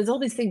 So there's all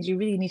these things you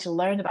really need to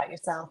learn about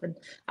yourself. And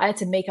I had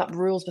to make up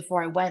rules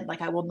before I went,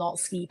 like I will not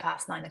ski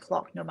past 9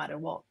 o'clock no matter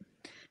what.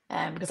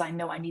 Because I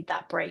know I need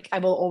that break. I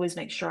will always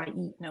make sure I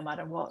eat no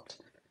matter what.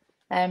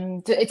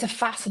 It's a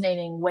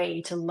fascinating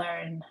way to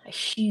learn a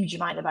huge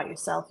amount about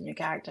yourself and your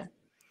character.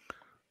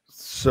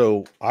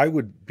 So I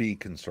would be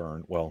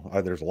concerned. Well,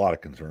 there's a lot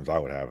of concerns I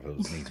would have if it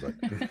was me, but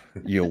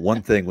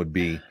one thing would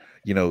be,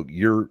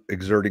 you're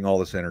exerting all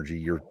this energy.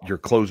 Your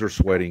clothes are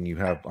sweating. You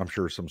have, I'm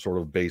sure, some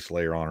sort of base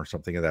layer on or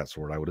something of that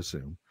sort. I would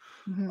assume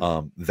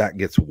that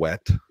gets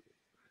wet.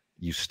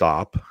 You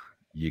stop.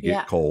 You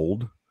get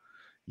cold.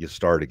 You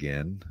start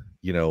again.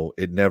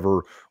 It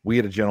never. We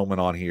had a gentleman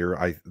on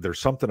here. There's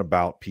something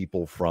about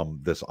people from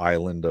this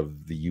island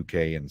of the UK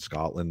and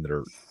Scotland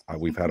that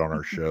we've had on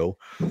our show.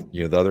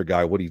 The other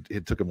guy,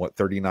 it took him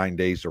 39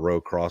 days to row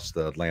across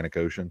the Atlantic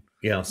Ocean.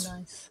 Yes.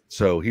 Nice.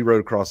 So he rowed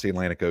across the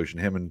Atlantic Ocean,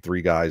 him and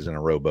 3 guys in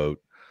a rowboat.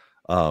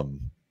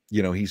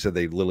 He said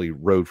they literally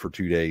rowed for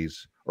 2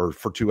 days or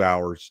for 2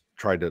 hours,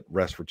 tried to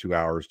rest for 2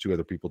 hours. 2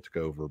 other people took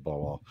over, blah,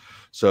 blah.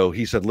 So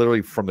he said,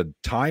 literally from the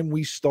time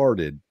we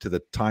started to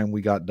the time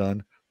we got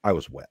done, I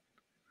was wet.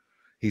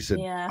 He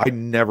said, I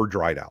never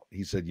dried out.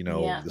 He said,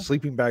 the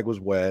sleeping bag was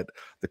wet.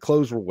 The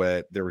clothes were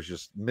wet. There was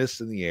just mist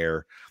in the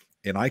air.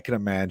 And I can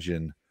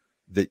imagine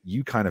that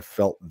you kind of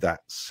felt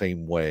that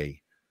same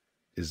way.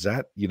 Is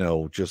that,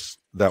 just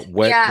that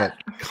wet,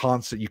 that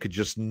constant, you could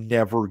just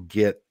never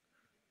get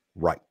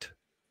right?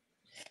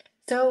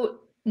 So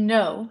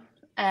no,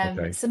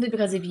 simply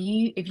because if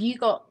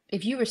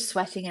you were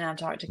sweating in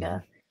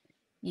Antarctica,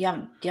 you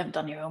haven't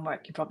done your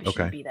homework. You probably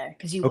shouldn't be there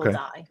because you will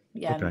die.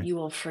 You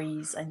will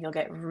freeze and you'll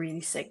get really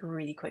sick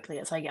really quickly.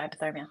 That's how you get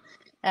hypothermia.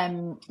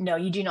 No,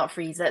 you do not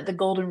freeze. The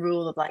golden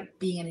rule of like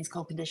being in these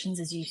cold conditions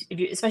is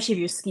especially if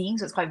you're skiing,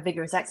 so it's quite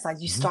vigorous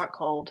exercise. You start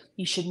cold.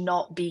 You should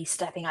not be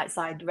stepping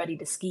outside ready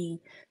to ski,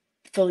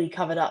 fully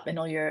covered up in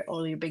all your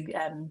big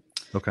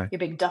your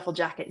big duffel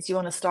jackets. You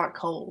want to start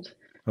cold.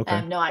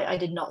 No, I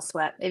did not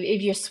sweat.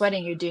 If you're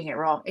sweating, you're doing it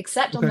wrong.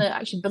 Except on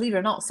actually, believe it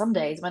or not, some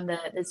days when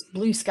it's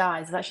blue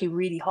skies, it's actually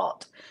really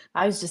hot.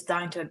 I was just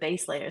down to a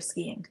base layer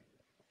skiing.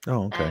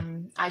 Oh, okay.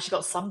 I actually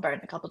got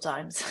sunburned a couple of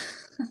times.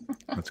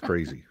 That's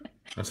crazy.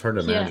 That's hard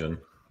to imagine.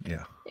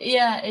 Yeah.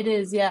 Yeah, it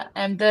is. Yeah.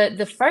 And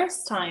the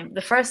first time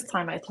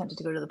I attempted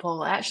to go to the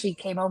pole, I actually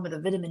came home with a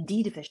vitamin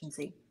D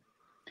deficiency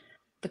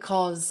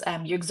because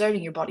you're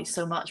exerting your body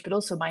so much, but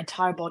also my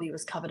entire body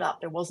was covered up.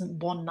 There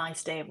wasn't one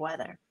nice day of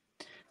weather.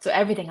 So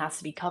everything has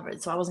to be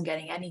covered. So I wasn't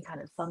getting any kind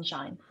of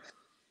sunshine.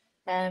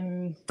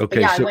 But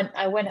yeah,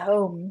 I went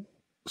home.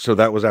 So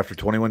that was after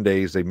 21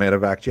 days. They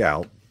medevaced you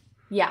out.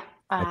 Yeah.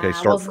 Okay,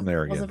 start from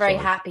there again. Wasn't very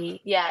happy.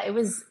 Yeah, it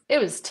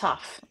was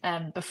tough.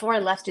 Before I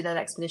left to that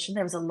expedition,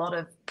 there was a lot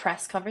of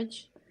press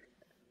coverage,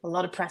 a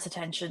lot of press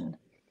attention.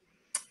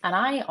 And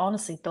I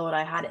honestly thought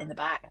I had it in the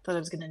bag. I thought I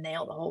was going to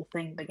nail the whole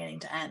thing beginning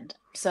to end.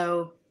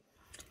 So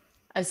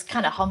I was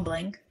kind of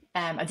humbling.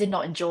 I did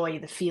not enjoy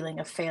the feeling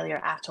of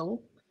failure at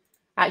all.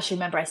 I actually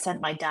remember I sent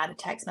my dad a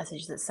text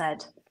message that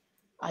said,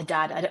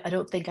 Dad, I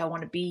don't think I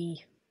want to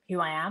be who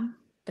I am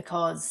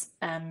because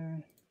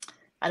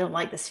I don't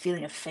like this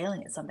feeling of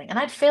failing at something. And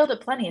I'd failed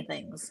at plenty of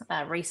things,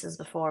 races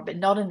before, but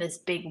not in this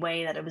big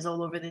way that it was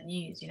all over the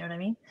news. You know what I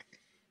mean?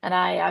 And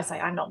I was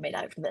like, I'm not made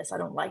out for this. I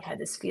don't like how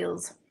this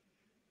feels.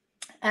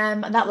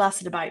 And that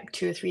lasted about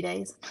 2 or 3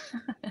 days.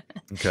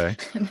 Okay.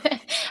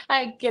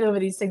 I get over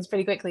these things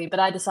pretty quickly, but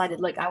I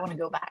decided, look, I want to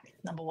go back,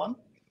 number one.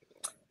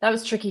 That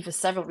was tricky for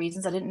several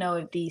reasons. I didn't know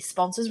if the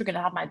sponsors were going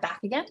to have my back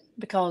again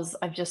because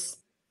I've just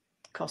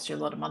cost you a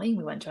lot of money.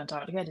 We went to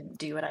Antarctica. I didn't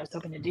do what I was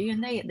hoping to do,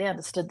 and they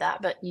understood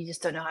that, but you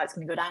just don't know how it's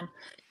going to go down.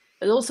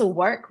 But also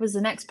work was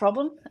the next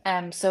problem.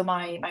 So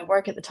my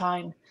work at the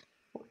time,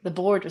 the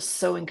board was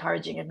so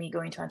encouraging of me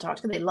going to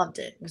Antarctica. They loved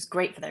it. It was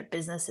great for their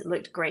business. It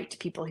looked great to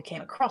people who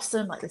came across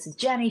them. Like, this is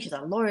Jenny. She's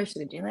a lawyer. She's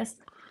been doing this.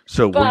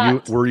 So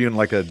But were you in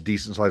like a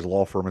decent sized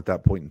law firm at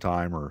that point in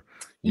time, or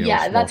yeah, a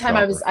at small that time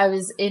shop? I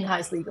was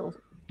in-house legal.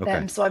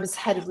 Okay. So I was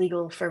head of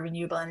legal for a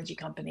renewable energy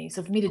company.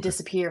 So for me to Okay.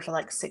 disappear for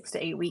like 6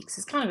 to 8 weeks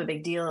is kind of a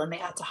big deal, and they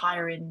had to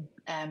hire in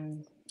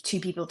 2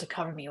 people to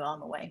cover me while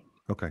I'm away.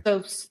 Okay.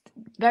 So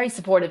very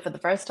supportive for the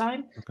first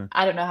time. Okay.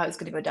 I don't know how it's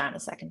going to go down the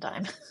second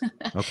time.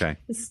 Okay.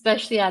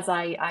 Especially as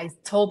I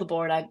told the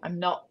board I'm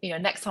not,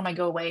 next time I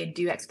go away and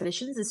do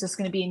expeditions, it's just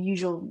going to be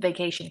unusual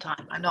vacation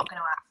time. I'm not going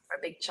to ask for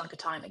a big chunk of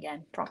time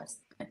again, promise.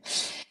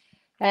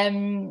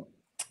 Anyway,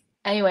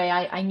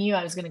 I knew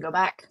I was going to go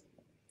back.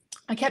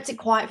 I kept it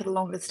quiet for the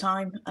longest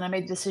time, and I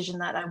made the decision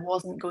that I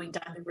wasn't going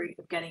down the route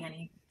of getting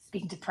any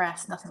speaking to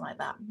press, nothing like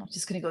that. I was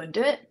just going to go and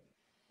do it.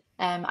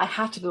 I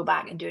had to go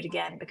back and do it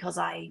again because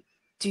I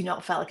do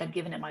not feel like I'd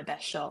given it my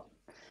best shot.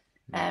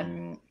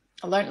 I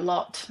learned a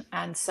lot,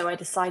 and so I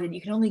decided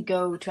you can only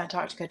go to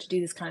Antarctica to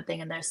do this kind of thing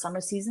in their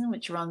summer season,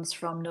 which runs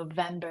from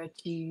November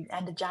to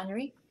end of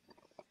January.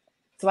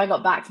 So I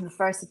got back from the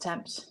first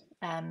attempt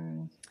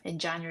in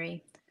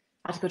January.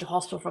 I had to go to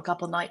hospital for a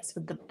couple of nights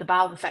with the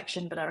bowel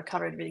infection, but I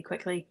recovered really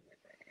quickly.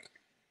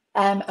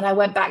 And I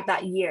went back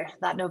that year,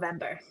 that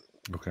November,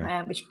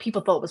 which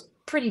people thought was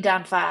pretty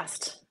damn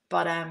fast.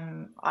 But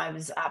I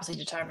was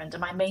absolutely determined. And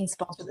my main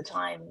sponsor at the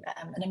time,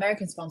 an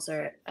American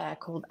sponsor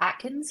called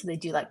Atkins, so they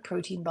do like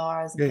protein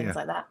bars and things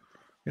like that.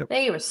 Yep.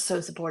 They were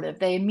so supportive.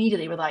 They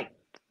immediately were like,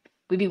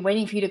 "We've been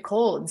waiting for you to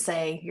call and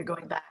say you're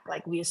going back.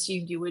 Like we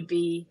assumed you would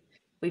be.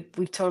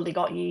 We've totally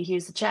got you.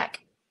 Here's the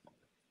check."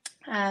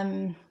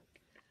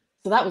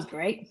 So that was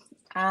great.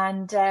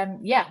 And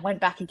went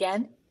back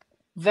again.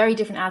 Very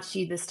different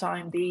attitude this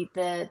time.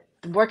 The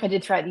work I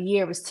did throughout the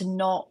year was to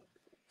not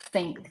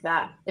think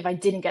that if I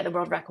didn't get the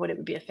world record, it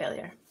would be a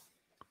failure.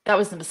 That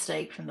was the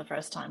mistake from the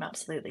first time,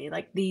 absolutely.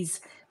 Like there's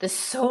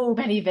so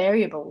many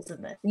variables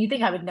in this. And you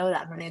think I would know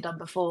that from what I've done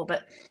before,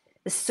 but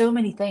there's so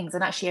many things.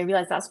 And actually I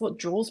realized that's what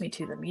draws me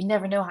to them. You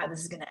never know how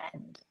this is going to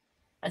end.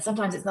 And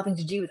sometimes it's nothing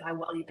to do with how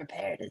well you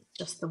prepared. It's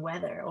just the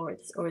weather or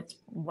it's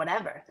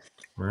whatever.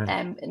 Right.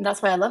 And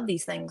that's why I love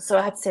these things. So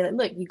I had to say that,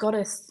 look, you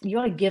gotta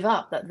give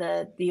up that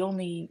the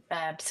only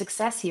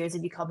success here is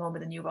if you come home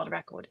with a new world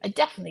record. I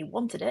definitely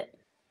wanted it.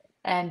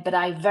 But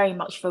I very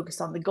much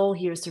focused on the goal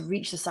here is to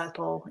reach the South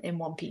Pole in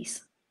one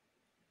piece.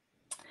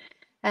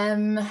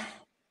 So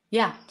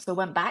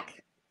went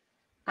back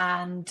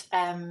and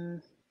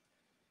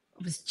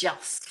was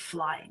just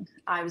flying.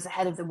 I was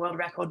ahead of the world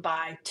record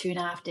by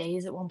 2.5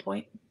 days at one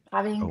point,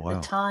 having the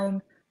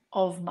time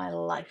of my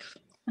life.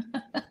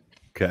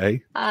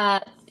 Okay.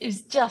 It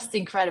was just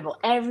incredible.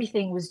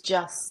 Everything was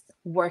just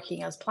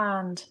working as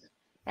planned.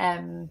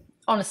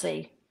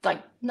 Honestly,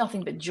 like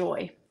nothing but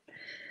joy.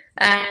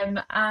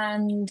 And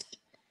I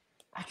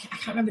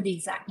can't remember the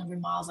exact number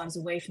of miles I was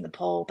away from the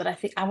pole, but I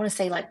want to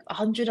say like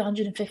 100,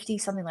 150,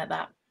 something like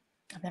that.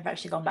 I've never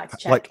actually gone back to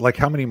check. Like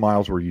how many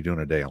miles were you doing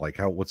a day? Like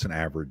what's an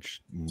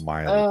average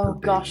mile per day?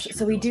 Gosh.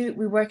 So we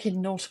work in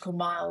nautical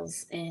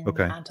miles in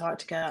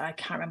Antarctica. I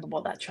can't remember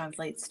what that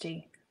translates to.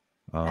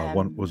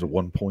 Was it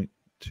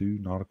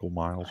 1.2 nautical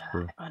miles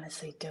per? I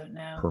honestly don't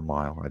know. Per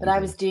mile. I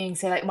was doing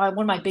one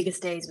of my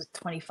biggest days was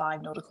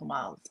 25 nautical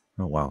miles.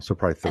 Oh wow. So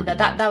probably 30 and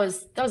that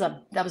was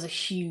a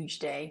huge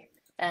day.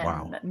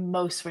 Wow.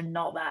 Most were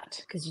not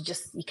that because you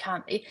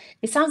can't.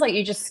 It sounds like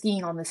you're just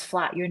skiing on this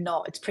flat. You're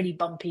not. It's pretty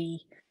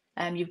bumpy.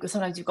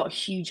 Sometimes you've got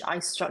huge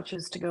ice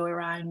structures to go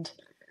around.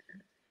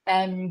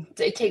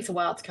 It takes a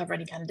while to cover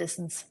any kind of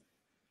distance.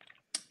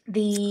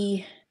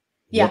 About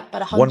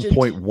 100.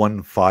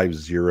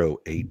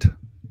 1.1508.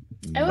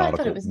 I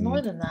thought it was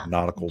more than that.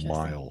 Nautical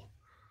mile.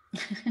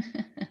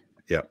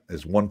 Yeah,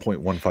 it's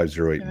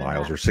 1.1508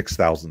 miles or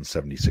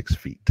 6,076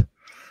 feet.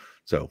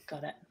 So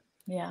got it.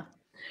 Yeah.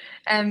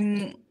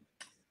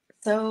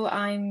 So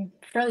I'm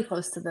fairly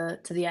close to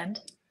the end,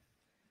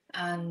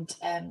 and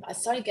I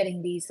started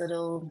getting these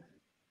little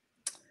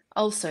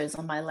ulcers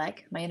on my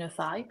leg, my inner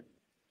thigh.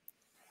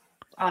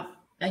 I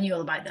knew all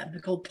about them. They're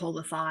called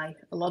polar thigh.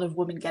 A lot of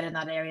women get in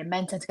that area.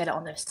 Men tend to get it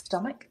on their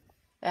stomach.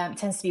 It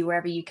tends to be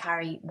wherever you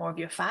carry more of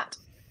your fat.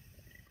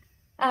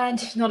 And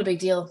not a big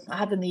deal. I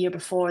had them the year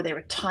before. They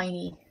were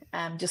tiny.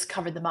 Just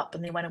covered them up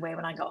and they went away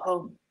when I got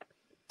home.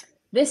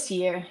 That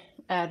year,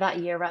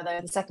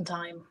 the second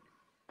time,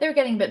 they were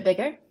getting a bit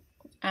bigger.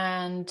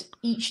 And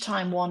each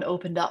time one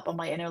opened up on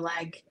my inner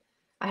leg,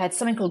 I had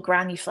something called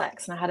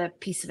granuflex, and I had a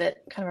piece of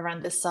it kind of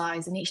around this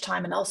size. And each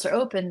time an ulcer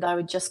opened, I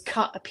would just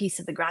cut a piece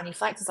of the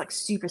granuflex. It's like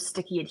super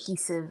sticky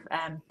adhesive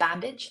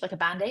bandage, like a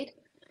Band-Aid.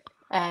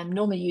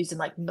 Normally used in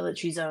like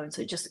military zones,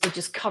 so it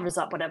just covers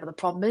up whatever the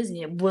problem is, and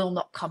it will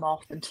not come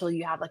off until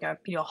you have like a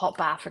hot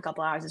bath for a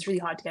couple of hours. It's really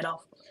hard to get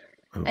off.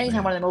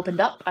 Anytime one of them opened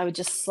up, I would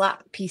just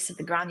slap a piece of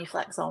the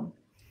granuflex on,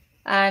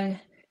 and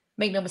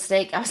make no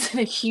mistake, I was in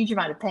a huge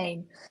amount of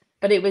pain,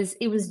 but it was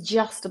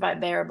just about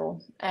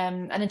bearable.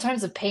 And in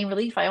terms of pain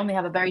relief, I only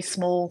have a very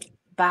small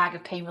bag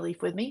of pain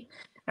relief with me,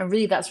 and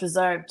really that's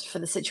reserved for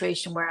the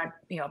situation where I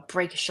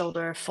break a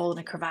shoulder, fall in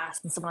a crevasse,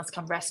 and someone has to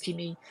come rescue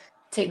me.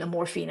 Take the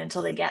morphine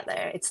until they get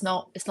there. It's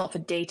not for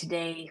day to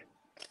day.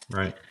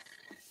 Right.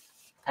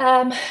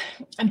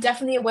 I'm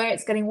definitely aware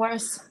it's getting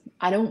worse.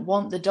 I don't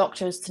want the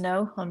doctors to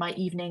know on my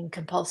evening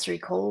compulsory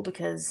call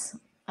because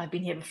I've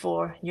been here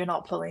before. You're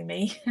not pulling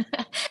me,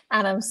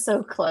 and I'm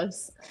so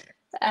close.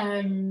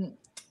 Um,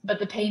 but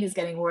the pain is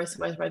getting worse,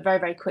 worse, worse very,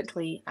 very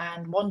quickly.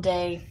 And one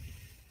day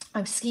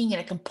I'm skiing in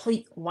a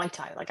complete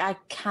whiteout. Like I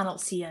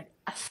cannot see a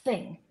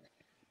thing.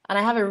 And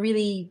I have a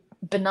really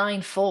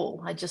benign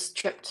fall. I just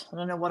tripped. I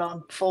don't know what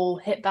on. Fall,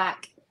 hit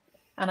back,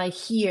 and I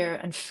hear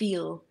and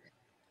feel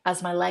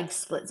as my leg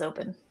splits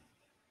open.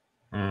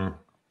 Mm.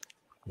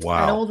 And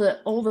Wow. all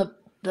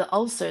the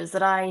ulcers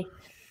that I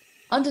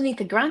underneath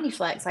the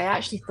granuflex, I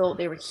actually thought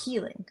they were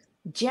healing.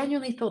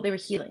 Genuinely thought they were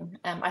healing.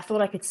 I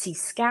thought I could see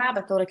scab.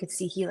 I thought I could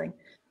see healing.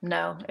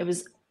 No, it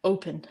was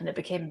open, and it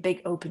became a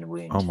big open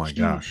wound. Oh my Huge,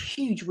 gosh.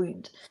 huge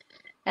wound.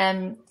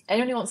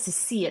 Anyone who wants to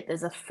see it,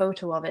 there's a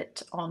photo of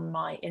it on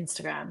my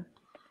Instagram.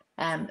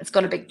 It's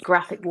got a big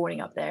graphic warning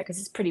up there because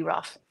it's pretty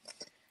rough.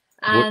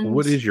 What And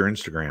is your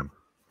Instagram?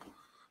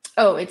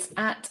 oh, it's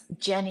at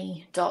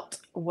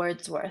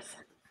Jenny.Wordsworth,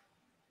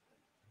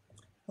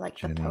 like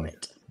the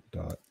poet.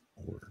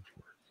 Jenny.Wordsworth.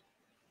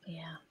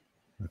 Yeah.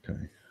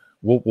 Okay.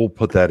 We'll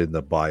put that in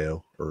the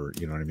bio, or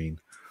you know what I mean?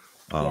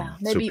 Yeah.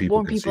 So Maybe people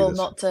warn can see people this.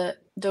 not to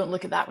don't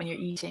look at that when you're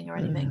eating or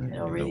anything.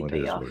 It'll You really know, it put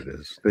you is off. what it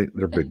is.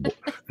 They're big.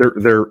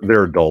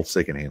 They're adults.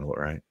 They can handle it,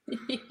 right?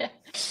 Yeah.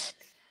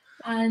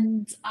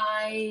 And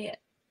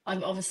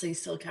I'm obviously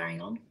still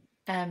carrying on.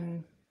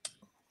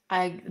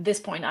 At this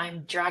point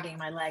I'm dragging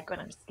my leg when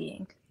I'm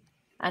skiing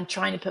and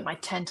trying to put my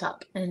tent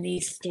up in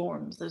these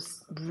storms.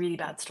 Those really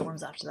bad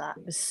storms after that.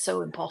 It was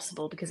so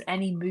impossible because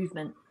any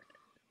movement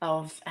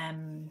of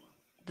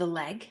the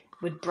leg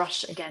would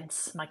brush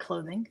against my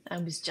clothing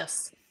and was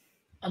just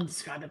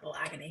undescribable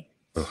agony.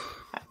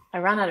 I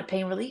ran out of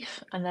pain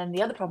relief, and then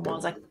the other problem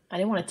was I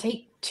didn't want to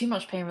take too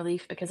much pain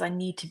relief because I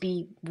need to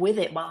be with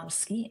it while I'm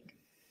skiing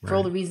for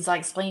all the reasons I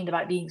explained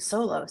about being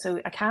solo.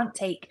 So I can't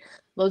take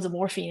loads of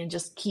morphine and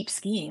just keep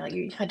skiing. Like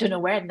I don't know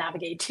where to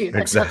navigate to if I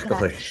did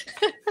Exactly.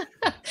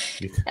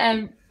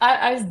 that.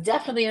 I was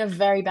definitely in a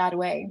very bad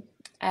way,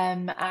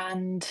 and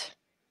I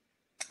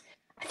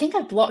think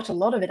I blocked a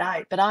lot of it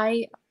out. But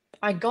I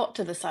got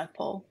to the South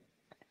Pole,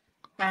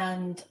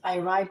 and I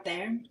arrived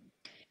there.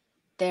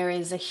 There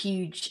is a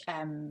huge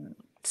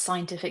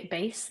scientific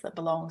base that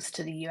belongs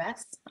to the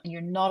US, and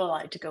you're not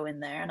allowed to go in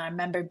there. And I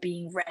remember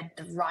being read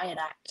the Riot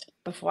Act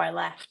before I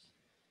left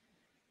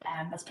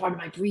as part of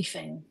my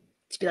briefing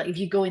to be like, if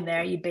you go in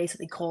there, you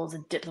basically cause a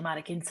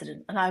diplomatic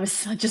incident. And I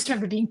just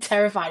remember being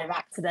terrified of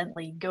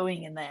accidentally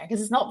going in there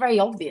because it's not very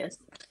obvious.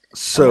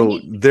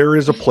 So there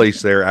is a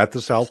place there at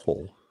the South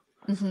Pole,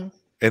 and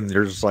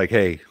they're just like,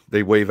 hey,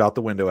 they wave out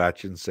the window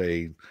at you and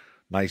say,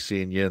 "Nice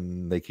seeing you,"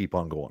 and they keep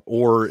on going.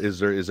 Or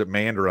is it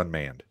manned or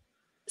unmanned?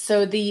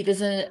 So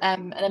there's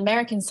an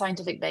American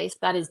scientific base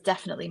that is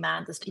definitely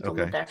manned. There's people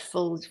live there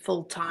full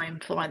time.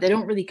 They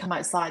don't really come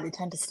outside. They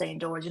tend to stay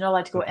indoors. You're not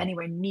allowed to go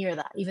anywhere near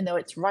that, even though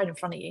it's right in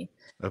front of you.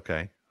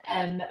 Okay.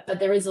 But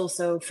there is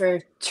also for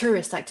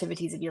tourist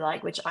activities, if you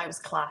like, which I was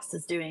classed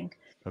as doing.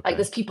 Like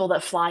there's people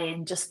that fly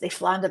in, they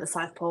fly into the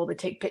South Pole, they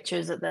take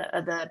pictures at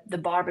the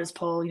barber's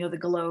pole, the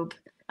globe,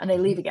 and they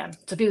leave again.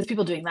 So there's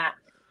people doing that.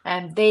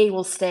 And they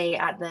will stay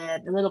at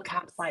the little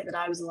campsite that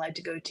I was allowed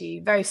to go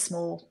to, very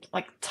small,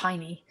 like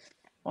tiny.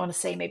 I want to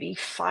say maybe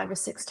 5 or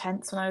 6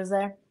 tents when I was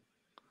there.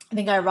 I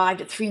think I arrived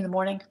at 3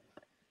 a.m.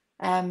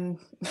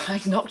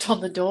 I knocked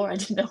on the door. I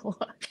didn't know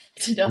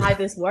how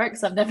this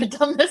works. I've never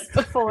done this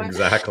before.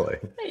 Exactly.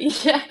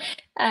 Yeah.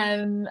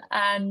 And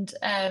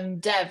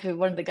Dev,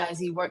 one of the guys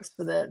who works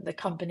for the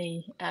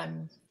company,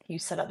 who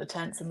set up the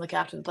tents and look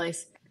after the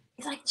place,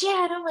 he's like,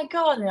 Jen, oh my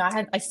God.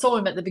 I saw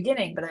him at the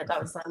beginning, but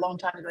that was a long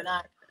time ago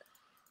now.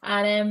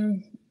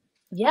 And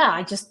yeah,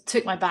 I just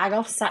took my bag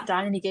off, sat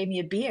down, and he gave me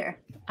a beer.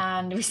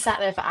 And we sat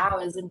there for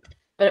hours.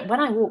 But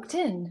when I walked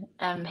in,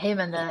 him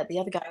and the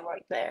other guy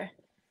worked there,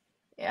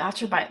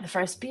 after about the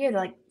first beer, they're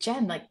like,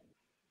 Jen, like,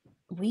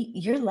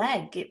 your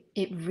leg,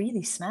 it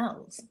really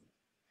smells.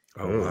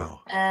 Oh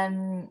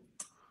wow.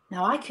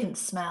 Now I couldn't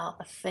smell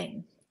a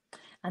thing.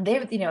 And they,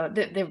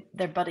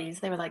 they're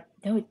buddies. They were like,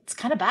 no, it's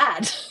kind of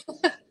bad.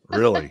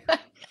 Really?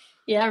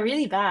 Yeah,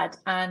 really bad.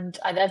 And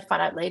I then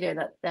found out later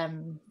that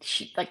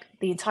like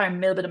the entire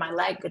middle bit of my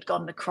leg had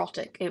gone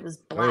necrotic. It was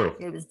black.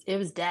 It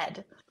was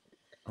dead.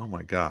 Oh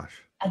my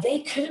gosh. And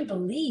they couldn't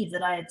believe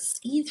that I had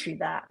skied through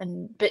that.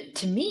 But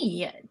to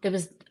me,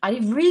 I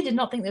really did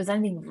not think there was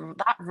anything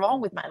that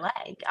wrong with my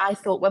leg. I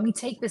thought when we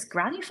take this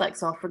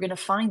granuflex off, we're going to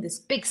find this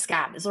big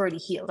scab that's already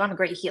healed. I'm a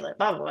great healer,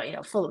 blah, blah,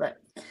 blah, full of it.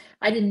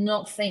 I did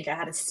not think I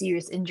had a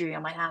serious injury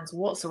on my hands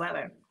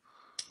whatsoever.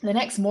 The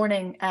next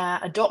morning,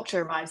 a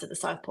doctor arrives at the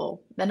South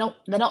Pole. They're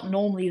not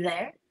normally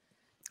there.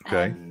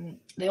 Okay.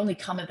 They only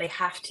come if they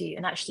have to.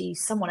 And actually,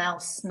 someone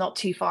else not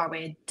too far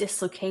away had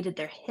dislocated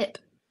their hip.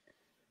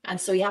 And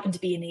so he happened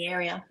to be in the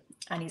area,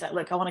 and he's like,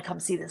 look, I want to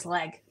come see this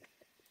leg.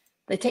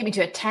 They take me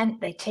to a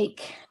tent, they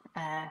take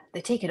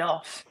it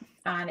off,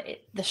 and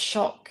the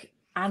shock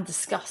and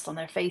disgust on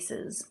their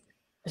faces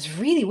was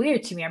really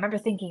weird to me. I remember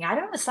thinking, I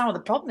don't understand what the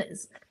problem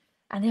is.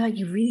 And they're like,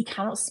 you really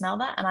cannot smell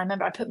that? And I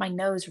remember I put my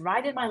nose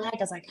right in my leg. I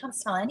was like, I can't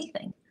smell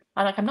anything.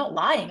 I'm like, I'm not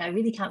lying. I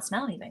really can't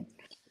smell anything.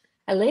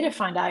 I later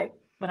found out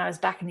when I was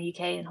back in the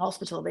UK in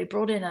hospital, they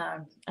brought in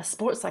a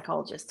sports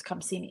psychologist to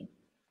come see me.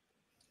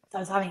 So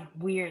I was having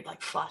weird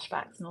like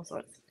flashbacks and all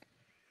sorts.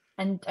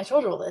 And I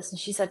told her all this, and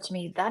she said to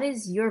me, that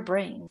is your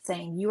brain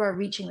saying you are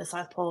reaching the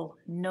South Pole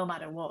no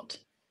matter what,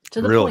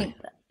 to the Really? point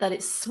that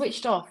it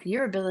switched off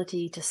your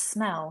ability to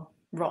smell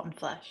rotten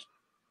flesh.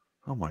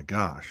 Oh my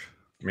gosh.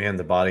 Man,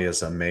 the body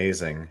is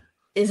amazing.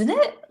 Isn't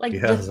it? Like,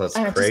 Yes, that's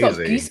I've just got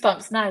crazy.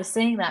 goosebumps now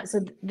saying that.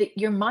 So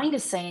your mind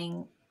is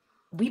saying,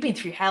 we've been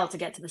through hell to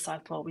get to the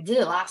South Pole. We did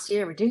it last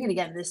year. We're doing it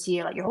again this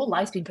year. Like, your whole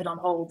life's been put on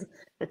hold.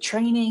 The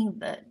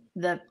training,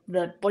 the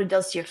what it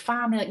does to your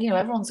family. Like,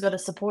 everyone's got to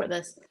support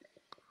this.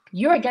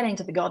 You're getting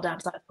to the goddamn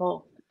South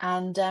Pole.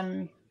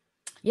 And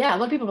yeah, a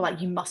lot of people were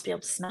like, you must be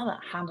able to smell that.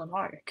 Hand on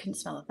heart. I couldn't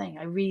smell a thing.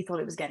 I really thought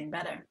it was getting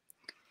better.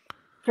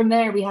 From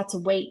there, we had to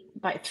wait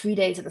about 3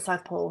 days at the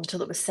South Pole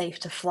until it was safe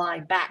to fly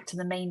back to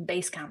the main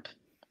base camp,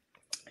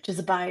 which is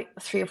about a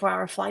 3 or 4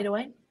 hour flight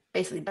away,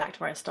 basically back to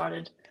where I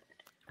started.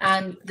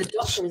 And the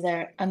doctor was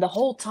there, and the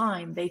whole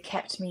time they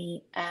kept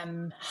me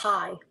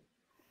high.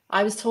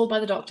 I was told by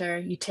the doctor,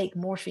 you take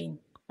morphine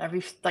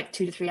every like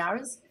 2 to 3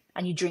 hours,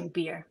 and you drink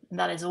beer, and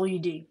that is all you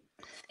do.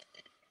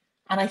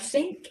 And I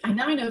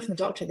now know from the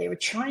doctor, they were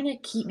trying to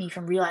keep me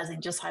from realizing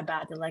just how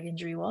bad the leg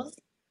injury was,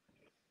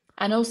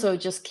 and also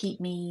just keep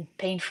me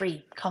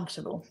pain-free,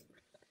 comfortable.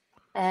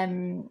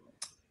 And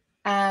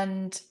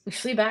we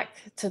flew back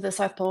to the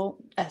South Pole,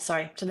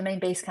 to the main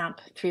base camp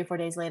 3 or 4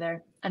 days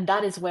later. And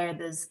that is where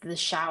there's the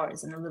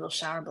showers in the little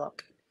shower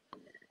block.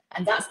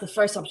 And that's the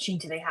first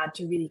opportunity they had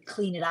to really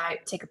clean it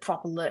out, take a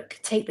proper look,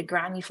 take the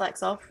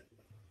granuflex off.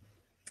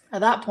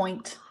 At that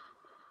point,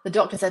 the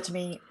doctor said to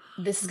me,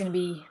 this is going to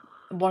be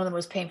one of the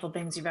most painful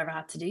things you've ever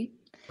had to do.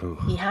 Ooh.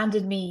 He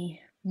handed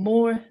me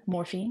more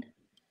morphine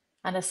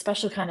and a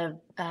special kind of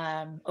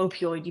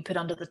opioid you put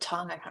under the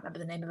tongue. I can't remember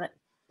the name of it.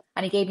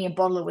 And he gave me a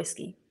bottle of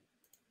whiskey.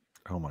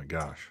 Oh my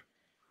gosh.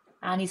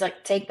 And he's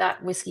like, take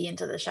that whiskey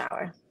into the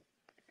shower.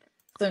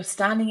 So I'm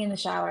standing in the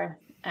shower,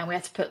 and we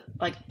had to put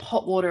like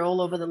hot water all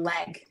over the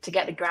leg to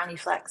get the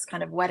granuflex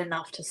kind of wet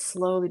enough to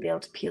slowly be able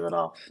to peel it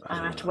off.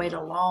 And I have to wait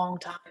a long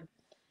time.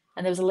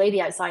 And there was a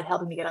lady outside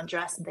helping me get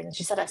undressed and things. And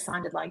she said I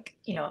sounded like,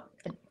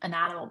 an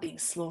animal being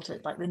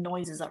slaughtered, like the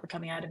noises that were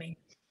coming out of me.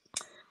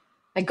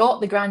 I got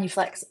the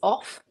granuflex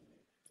off,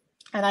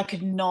 and I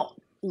could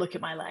not look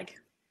at my leg.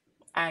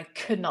 I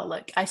could not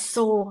look. I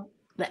saw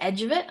the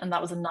edge of it, and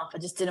that was enough. I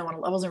just didn't want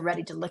to, I wasn't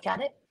ready to look at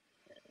it.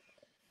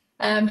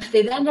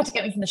 They then had to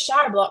get me from the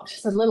shower block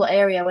to the little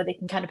area where they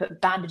can kind of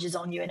put bandages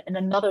on you in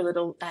another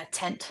little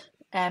tent.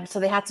 So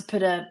they had to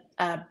put a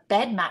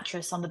bed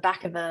mattress on the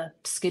back of a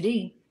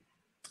skidoo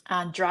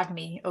and drag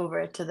me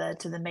over to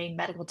the main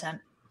medical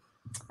tent.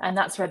 And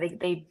that's where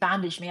they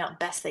bandaged me up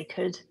best they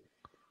could.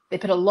 They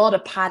put a lot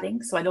of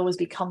padding so I'd always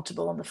be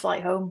comfortable on the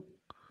flight home.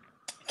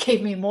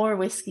 Gave me more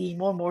whiskey,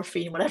 more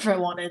morphine, whatever I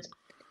wanted.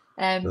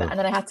 And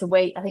then I had to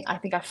wait. I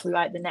think I flew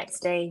out the next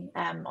day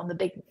on the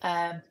big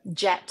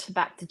jet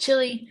back to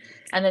Chile,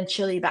 and then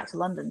Chile back to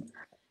London.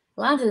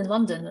 Landed in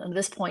London, and at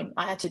this point,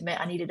 I had to admit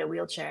I needed a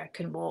wheelchair.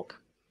 Couldn't walk.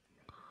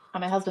 And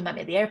my husband met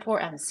me at the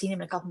airport. I haven't seen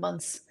him in a couple of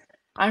months.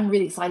 I'm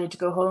really excited to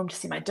go home to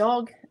see my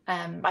dog.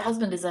 My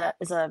husband is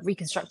a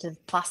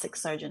reconstructive plastic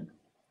surgeon,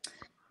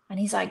 and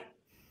he's like,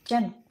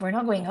 Jen, we're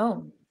not going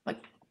home.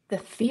 Like, the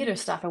theater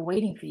staff are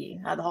waiting for you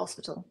at the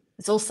hospital.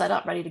 It's all set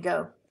up, ready to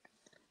go.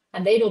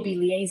 And they'd all be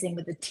liaising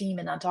with the team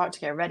in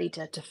Antarctica, ready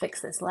to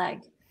fix this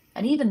leg.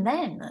 And even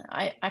then,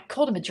 I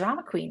called him a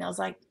drama queen. I was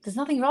like, there's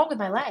nothing wrong with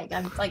my leg.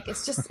 I'm like,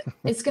 it's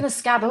going to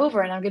scab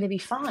over and I'm going to be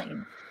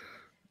fine.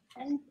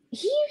 And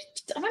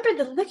I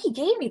remember the look he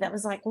gave me that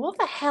was like, what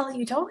the hell are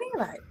you talking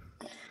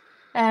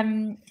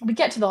about? We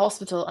get to the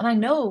hospital, and I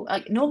know,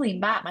 like, normally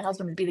Matt, my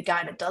husband, would be the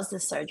guy that does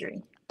this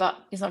surgery, but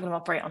he's not going to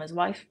operate on his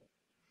wife.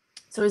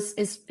 So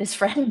his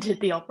friend did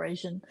the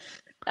operation.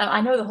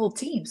 I know the whole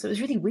team, so it was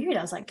really weird.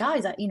 I was like,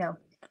 guys,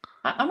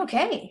 I'm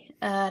okay.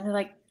 And they're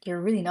like, you're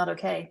really not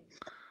okay.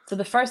 So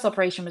the first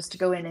operation was to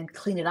go in and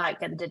clean it out,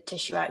 get the dead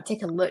tissue out,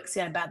 take a look, see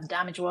how bad the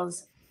damage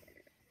was.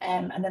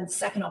 And then the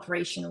second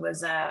operation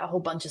was a whole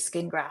bunch of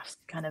skin grafts,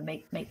 kind of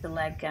make the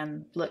leg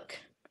look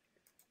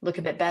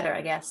a bit better,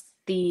 I guess.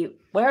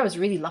 Where I was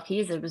really lucky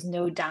is there was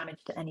no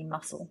damage to any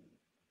muscle.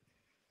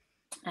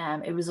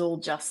 It was all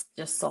just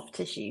soft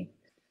tissue.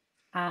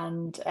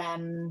 And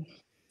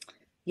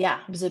yeah,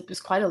 it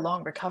was quite a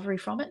long recovery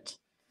from it.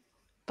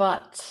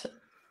 But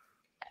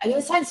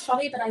it sounds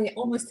funny, but I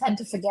almost tend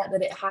to forget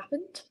that it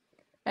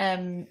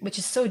happened, which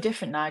is so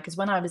different now, because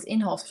when I was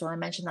in hospital, I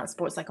mentioned that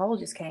sports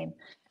psychologist came,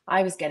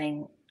 I was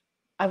getting,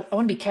 I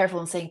want to be careful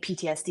in saying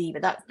PTSD,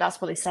 but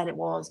that's what they said it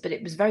was, but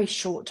it was very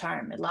short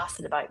term. It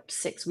lasted about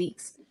 6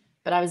 weeks.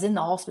 But I was in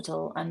the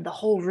hospital, and the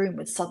whole room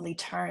would suddenly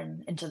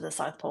turn into the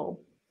South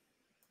Pole.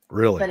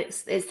 Really? But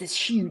it's this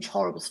huge,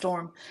 horrible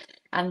storm.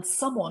 And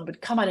someone would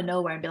come out of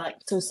nowhere and be like,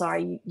 so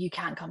sorry, you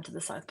can't come to the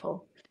South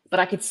Pole. But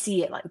I could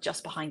see it like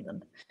just behind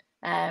them.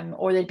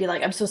 Or they'd be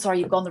like, I'm so sorry,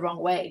 you've gone the wrong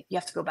way, you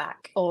have to go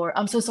back. Or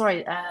I'm so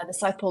sorry, the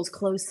South Pole's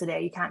closed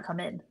today, you can't come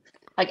in.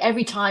 Like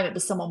every time it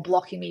was someone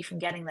blocking me from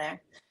getting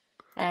there.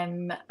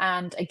 And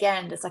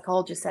again, the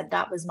psychologist said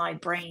that was my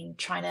brain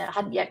I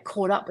hadn't yet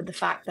caught up with the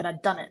fact that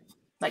I'd done it.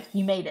 Like,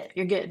 you made it,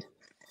 you're good.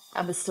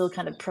 I was still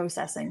kind of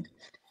processing.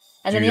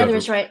 And then the other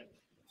is right.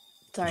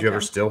 Sorry, did you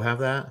ever still have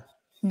that?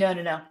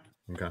 No.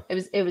 Okay.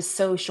 It was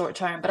so short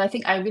term, but I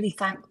think I really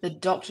thank the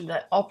doctor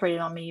that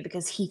operated on me,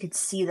 because he could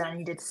see that I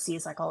needed to see a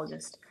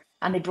psychologist,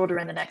 and they brought her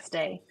in the next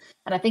day.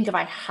 And I think if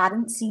I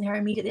hadn't seen her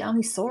immediately, I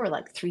only saw her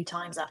like 3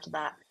 times after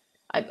that,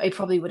 I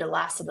probably would have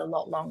lasted a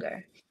lot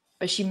longer.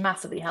 But she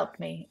massively helped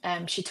me.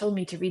 She told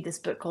me to read this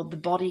book called The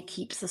Body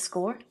Keeps the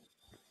Score.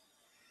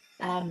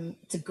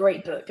 It's a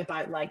great book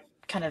about like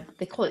kind of,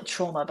 they call it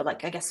trauma, but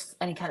like I guess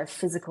any kind of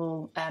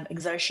physical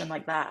exertion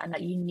like that, and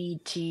that you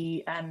need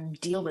to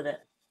deal with it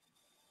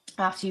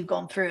after you've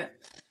gone through it.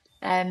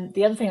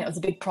 The other thing that was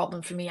a big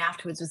problem for me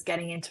afterwards was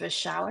getting into a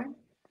shower.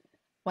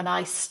 When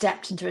I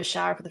stepped into a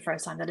shower for the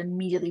first time, that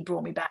immediately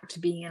brought me back to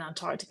being in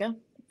Antarctica,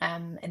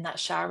 in that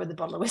shower with a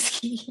bottle of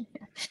whiskey.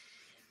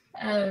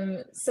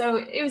 So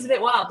it was a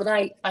bit wild, but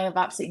I have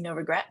absolutely no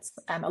regrets.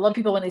 A lot of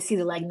people, when they see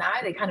the leg now,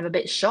 they're kind of a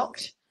bit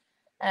shocked.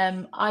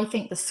 I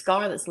think the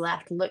scar that's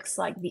left looks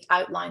like the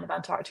outline of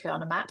Antarctica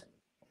on a map.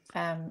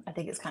 I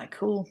think it's kind of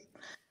cool.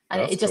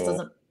 And it just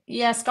doesn't,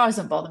 scars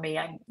don't bother me.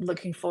 I'm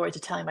looking forward to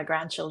telling my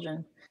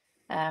grandchildren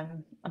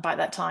about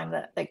that time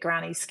that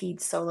Granny skied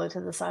solo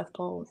to the South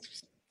Pole.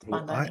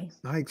 Well, I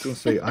was going to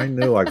say, I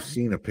know I've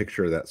seen a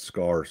picture of that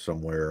scar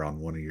somewhere on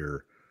one of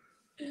your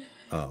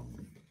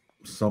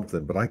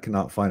something, but I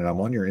cannot find it.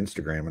 I'm on your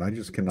Instagram and I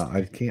just cannot,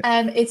 I can't.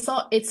 It's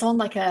on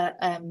like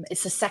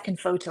it's a second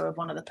photo of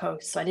one of the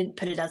posts. So I didn't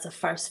put it as a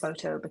first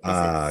photo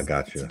because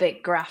gotcha. It's a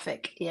bit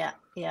graphic. Yeah.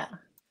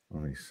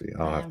 Let me see.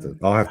 I'll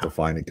have to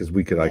find it,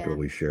 because I could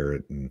always share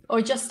it.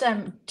 Or just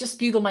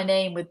Google my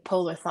name with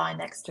polar thigh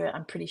next to it.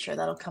 I'm pretty sure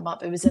that'll come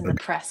up. It was in the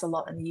press a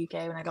lot in the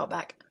UK when I got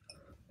back.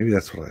 Maybe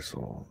that's what I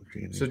saw.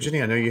 So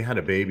Jenny, I know you had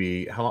a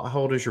baby. How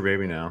old is your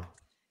baby now?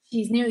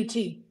 She's nearly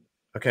 2.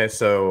 Okay,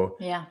 so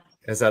yeah.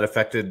 Has that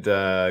affected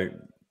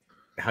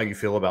how you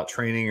feel about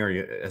training,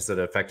 or has it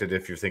affected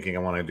if you're thinking I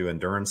want to do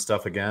endurance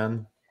stuff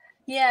again?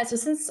 Yeah, so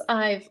since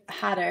I've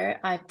had her,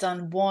 I've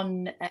done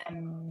one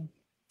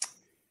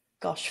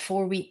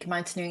 4-week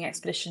mountaineering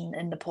expedition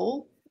in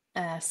Nepal,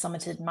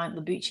 summited Mount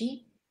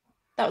Labuchi.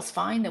 That was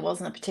fine. It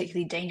wasn't a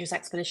particularly dangerous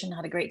expedition. I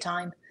had a great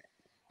time.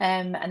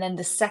 And then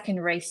the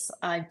second race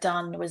I've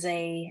done was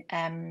a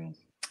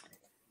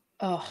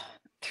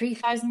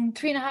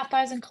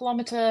 3,500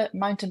 kilometer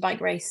mountain bike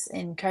race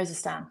in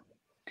Kyrgyzstan.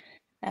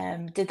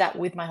 Did that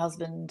with my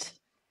husband.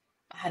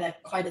 I had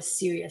quite a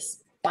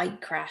serious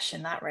bike crash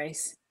in that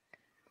race,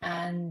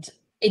 and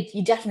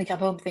you definitely come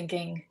home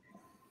thinking,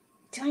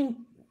 do I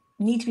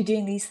need to be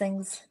doing these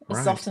things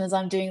as often as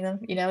I'm doing them?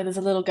 You know, there's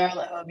a little girl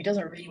at home who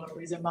doesn't really want to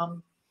lose her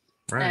mum.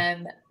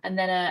 And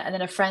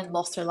then a friend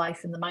lost her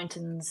life in the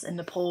mountains in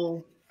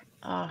Nepal.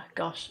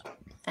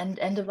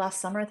 End of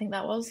last summer, I think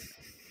that was.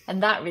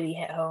 And that really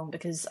hit home,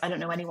 because I don't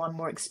know anyone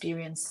more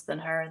experienced than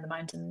her in the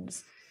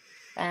mountains.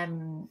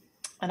 And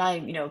I,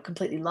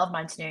 completely love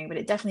mountaineering, but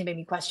it definitely made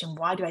me question,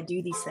 why do I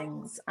do these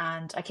things?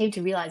 And I came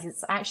to realize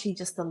it's actually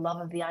just the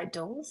love of the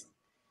outdoors.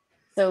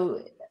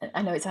 So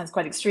I know it sounds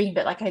quite extreme,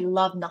 but like I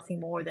love nothing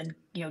more than,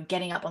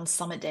 getting up on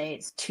summit day.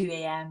 It's 2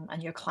 a.m.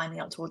 and you're climbing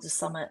up towards the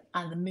summit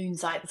and the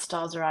moon's out, the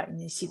stars are out, and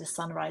you see the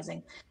sun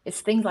rising. It's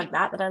things like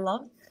that I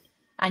love.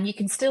 And you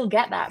can still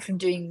get that from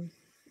doing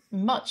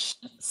much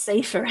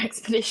safer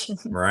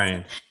expeditions.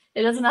 Right.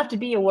 It doesn't have to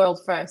be a world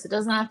first. It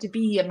doesn't have to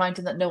be a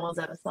mountain that no one's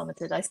ever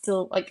summited. I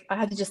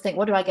had to just think,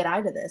 what do I get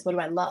out of this? What do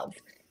I love?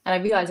 And I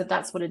realized that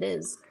that's what it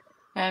is.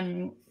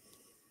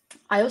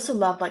 I also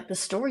love like the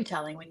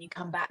storytelling when you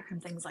come back from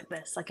things like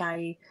this. Like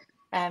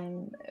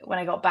when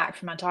I got back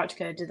from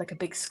Antarctica, I did like a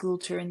big school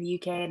tour in the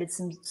UK. I did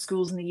some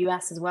schools in the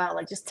US as well.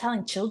 Like just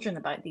telling children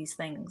about these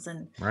things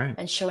and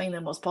showing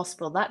them what's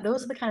possible.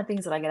 Those are the kind of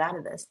things that I get out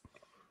of this.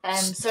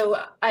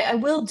 So I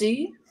will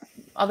do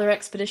other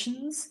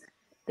expeditions.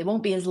 They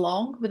won't be as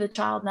long with a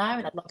child now,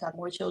 and I'd love to have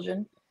more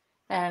children.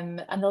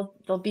 And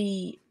they'll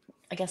be,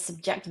 I guess,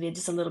 subjectively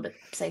just a little bit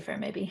safer,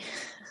 maybe.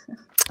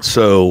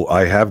 So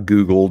I have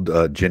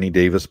Googled Jenny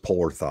Davis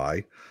polar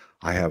thigh.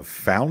 I have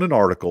found an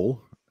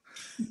article.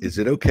 Is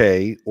it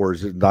okay, or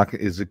is it not?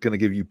 Is it going to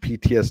give you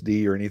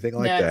PTSD or anything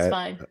like that? No, it's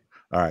fine.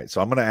 All right,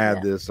 so I'm going to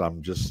add this.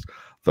 I'm just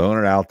throwing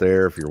it out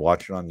there. If you're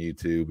watching on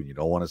YouTube and you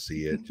don't want to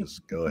see it,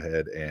 just go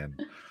ahead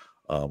and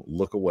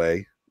look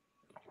away.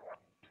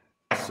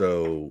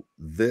 So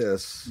the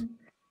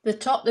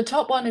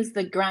top one is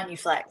the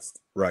Granuflex.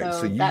 Right.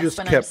 So you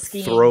just kept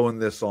throwing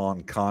this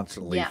on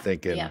constantly,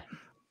 thinking,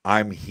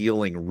 I'm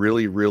healing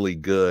really, really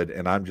good,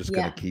 and I'm just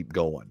going to keep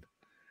going.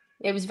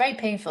 It was very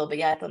painful, but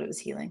I thought it was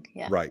healing.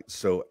 Yeah. Right.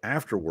 So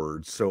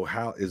afterwards,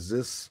 how is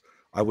this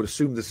I would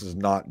assume this is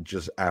not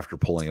just after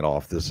pulling it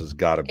off. This has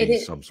got to It be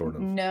is, some sort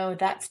of. no,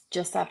 that's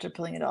just after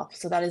pulling it off.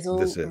 So that is all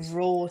This is.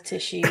 raw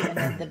tissue, and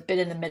then the bit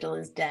in the middle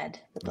is dead,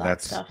 the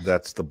black stuff.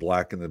 That's the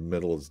black in the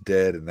middle is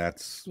dead, and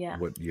that's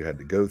what you had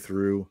to go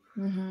through.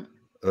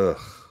 Ugh,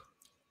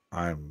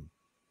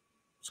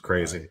 it's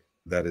crazy.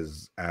 That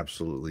is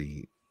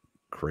absolutely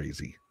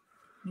crazy.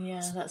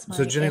 Yeah, that's my.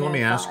 So Jenny, let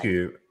me ask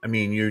you. I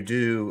mean, you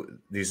do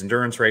these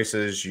endurance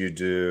races, you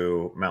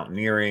do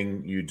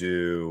mountaineering, you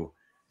do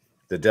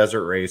the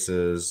desert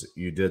races,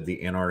 you did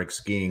the Antarctic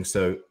skiing.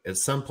 So at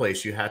some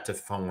place you had to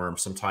form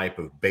some type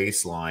of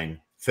baseline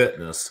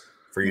fitness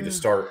for you to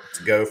start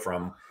to go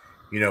from,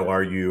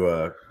 are you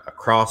a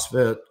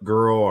CrossFit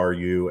girl? Are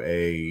you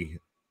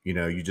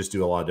you just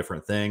do a lot of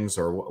different things,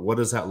 or what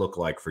does that look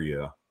like for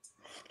you?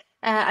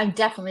 I'm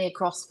definitely a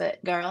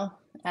CrossFit girl.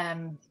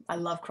 I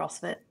love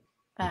CrossFit.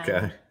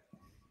 Okay.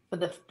 But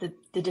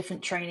the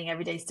different training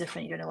every day is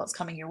different. You don't know what's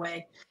coming your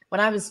way. When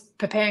I was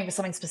preparing for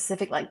something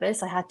specific like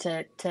this, I had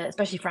to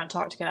especially for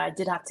Antarctica,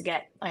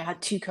 I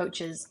had 2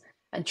 coaches,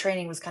 and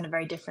training was kind of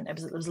very different.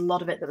 There was a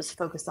lot of it that was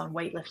focused on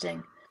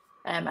weightlifting.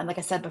 And like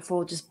I said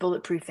before, just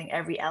bulletproofing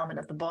every element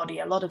of the body,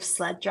 a lot of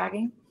sled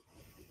dragging,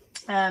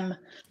 a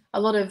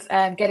lot of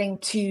getting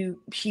 2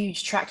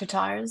 huge tractor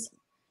tires,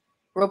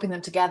 roping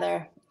them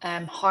together,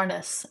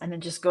 harness, and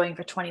then just going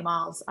for 20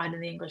 miles out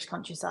in the English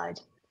countryside.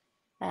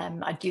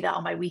 I'd do that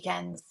on my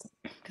weekends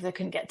because I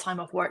couldn't get time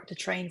off work to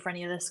train for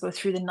any of this. Go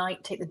through the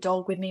night, take the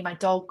dog with me. My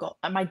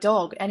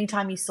dog,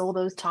 anytime he saw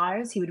those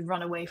tires, he would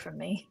run away from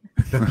me.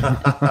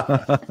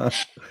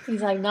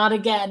 He's like, not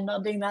again,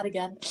 not doing that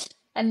again.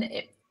 And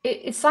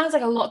it sounds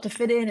like a lot to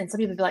fit in, and some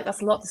people be like,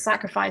 that's a lot to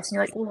sacrifice. And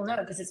you're like, well, no,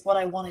 because it's what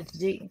I wanted to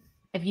do.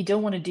 If you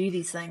don't want to do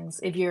these things,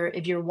 if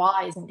your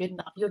why isn't good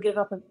enough, you'll give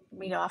up,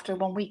 after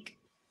 1 week.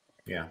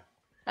 Yeah.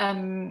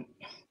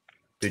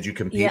 Did you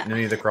compete in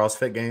any of the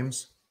CrossFit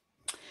games?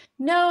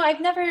 No, I've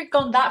never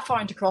gone that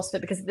far into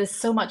CrossFit because there's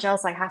so much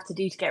else I have to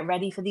do to get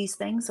ready for these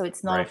things. So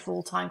it's not a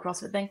full-time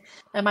CrossFit thing.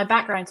 And my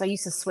background, so I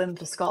used to swim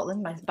for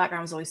Scotland. My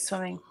background was always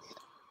swimming.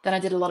 Then I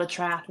did a lot of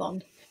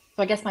triathlon.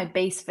 So I guess my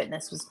base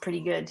fitness was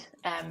pretty good,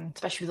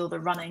 especially with all the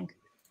running.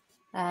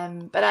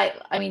 But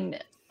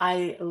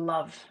I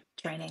love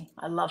training.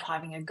 I love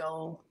having a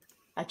goal.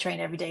 I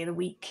train every day of the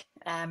week.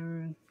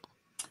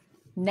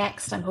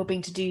 Next, I'm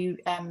hoping to do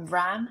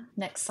RAN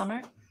next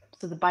summer.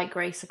 So the bike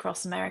race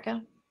across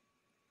America.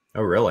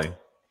 Oh, really?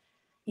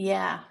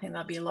 Yeah, I think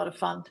that'd be a lot of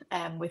fun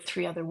with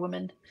 3 other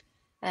women.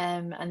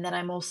 And then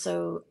I'm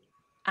also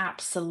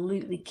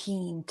absolutely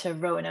keen to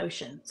row an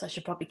ocean. So I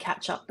should probably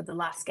catch up with the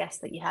last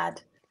guest that you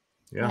had.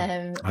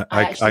 Yeah.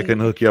 I can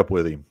hook you up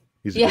with him.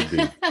 He's a good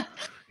dude.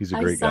 He's a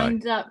great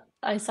guy.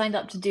 I signed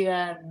up to do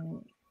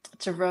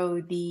to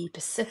row the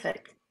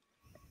Pacific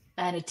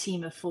and a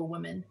team of 4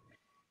 women.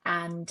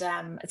 And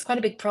it's quite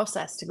a big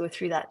process to go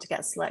through that to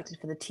get selected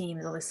for the team.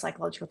 There's all this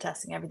psychological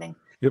testing, everything.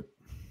 Yep.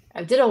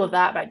 I did all of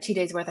that about 2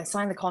 days worth. I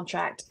signed the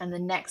contract, and the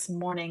next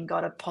morning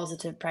got a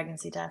positive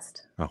pregnancy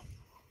test. Oh,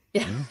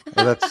 yeah.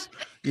 Well, that's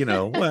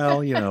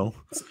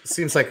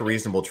seems like a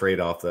reasonable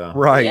trade-off, though.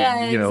 Right?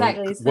 Yeah,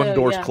 exactly. So, one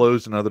door's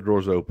closed, another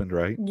door's opened,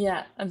 right?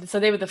 Yeah, and so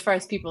they were the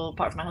first people,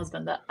 apart from my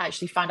husband, that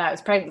actually found out I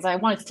was pregnant. Because I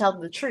wanted to tell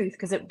them the truth,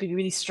 because it would be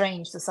really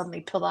strange to suddenly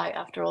pull out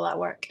after all that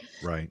work.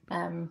 Right.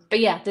 But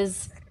yeah,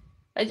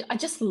 I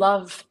just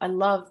love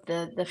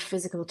the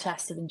physical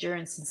test of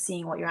endurance and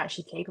seeing what you're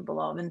actually capable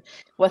of. And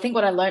I think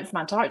what I learned from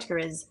Antarctica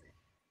is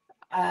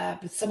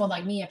with someone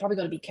like me, I probably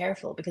got to be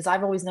careful because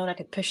I've always known I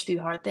could push through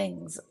hard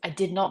things. I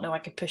did not know I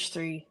could push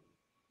through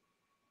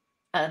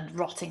a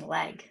rotting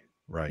leg.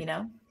 Right.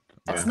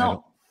 That's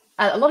not.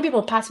 A lot of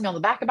people pass me on the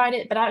back about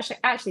it, but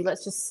actually,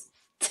 let's just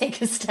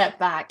take a step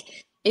back.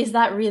 Is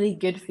that really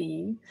good for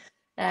you?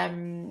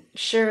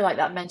 Sure, like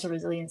that mental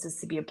resilience is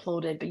to be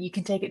applauded, but you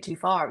can take it too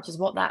far, which is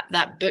what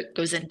that book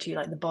goes into,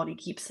 like the body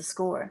keeps the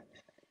score.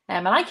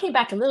 And I came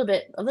back a little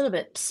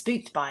bit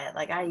spooked by it.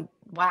 Like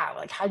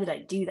how did I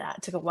do that?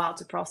 It took a while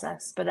to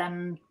process, but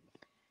I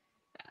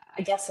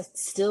guess I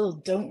still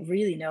don't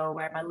really know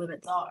where my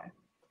limits are.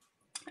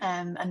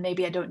 And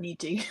maybe I don't need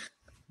to.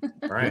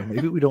 Right.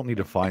 Maybe we don't need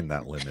to find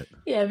that limit.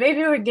 Yeah,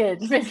 maybe we're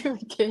good.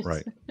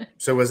 Right.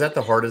 So was that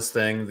the hardest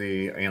thing,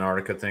 the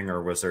Antarctica thing,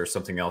 or was there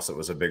something else that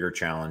was a bigger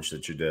challenge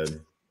that you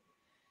did?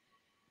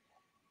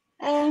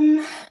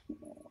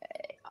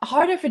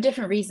 Harder for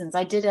different reasons.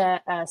 I did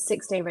a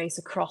 6-day race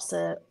across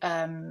a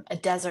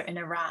desert in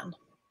Iran.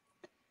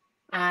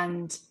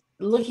 And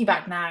looking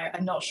back now,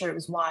 I'm not sure it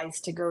was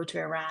wise to go to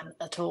Iran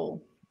at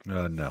all.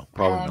 No,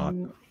 probably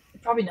not.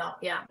 Probably not.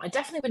 Yeah, I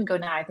definitely wouldn't go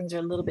now. Things are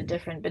a little bit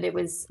different, but it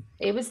was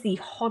the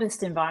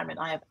hottest environment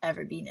I have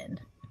ever been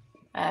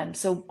in.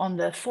 So on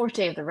the 4th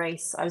day of the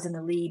race, I was in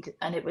the lead,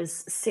 and it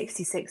was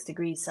 66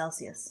 degrees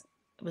Celsius.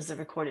 It was the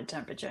recorded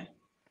temperature,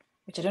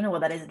 which I don't know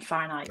what that is in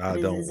Fahrenheit.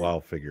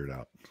 I'll figure it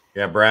out.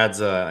 Yeah,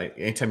 Brad's.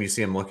 Anytime you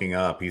see him looking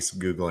up, he's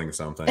Googling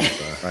something.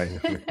 So.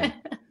 Right.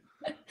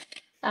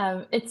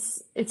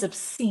 It's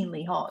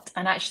obscenely hot,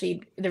 and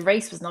actually, the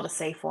race was not a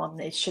safe one.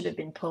 It should have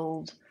been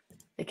pulled.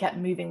 They kept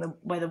moving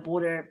where the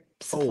water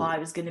supply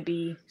was going to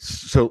be.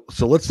 So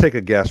let's take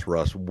a guess,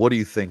 Russ. What do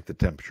you think the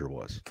temperature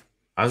was?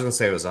 I was going to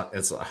say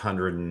it's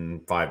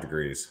 105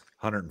 degrees.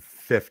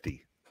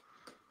 150.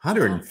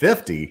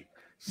 150?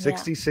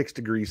 66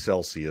 degrees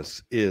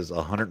Celsius is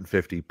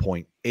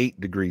 150.8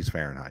 degrees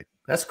Fahrenheit.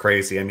 That's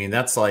crazy. I mean,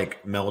 that's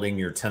like melting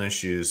your tennis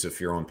shoes if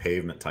you're on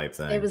pavement type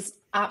thing. It was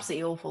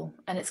absolutely awful.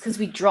 And it's because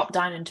we dropped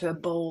down into a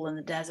bowl in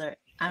the desert.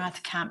 I had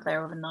to camp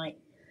there overnight.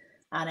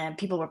 And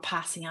people were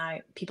passing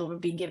out. People were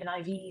being given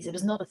IVs. It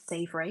was not a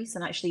safe race.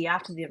 And actually,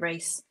 after the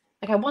race,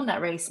 like I won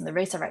that race, and the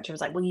race director was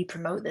like, "Will you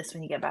promote this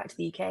when you get back to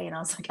the UK?" And I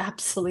was like,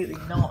 "Absolutely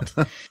not!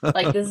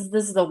 Like this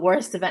is the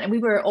worst event." And we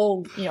were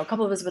all, you know, a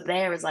couple of us were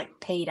there as like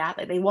paid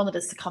athletes. They wanted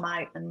us to come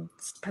out and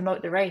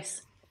promote the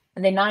race,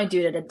 and they now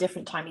do it at a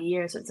different time of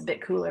year, so it's a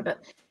bit cooler.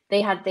 But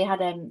they had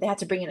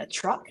to bring in a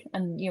truck,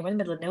 and you know, in the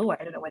middle of nowhere,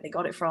 I don't know where they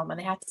got it from, and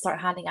they had to start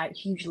handing out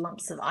huge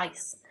lumps of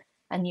ice.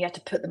 And you had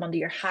to put them under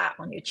your hat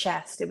on your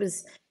chest. It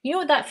was, you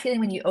know, that feeling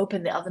when you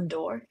open the oven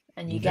door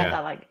and you get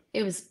that, like,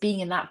 it was being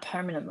in that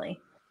permanently.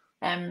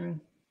 You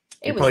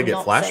probably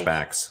get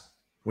flashbacks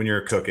when you're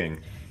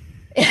cooking.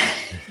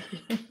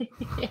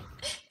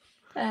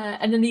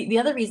 And then the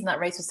other reason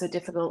that race was so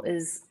difficult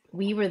is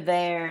we were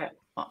there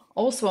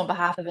also on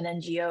behalf of an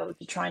NGO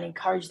to try and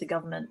encourage the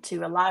government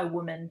to allow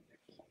women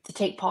to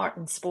take part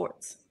in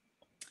sports.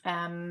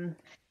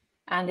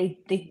 And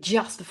they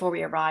just before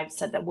we arrived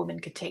said that women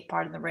could take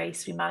part in the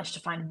race. We managed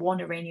to find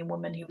one Iranian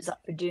woman who was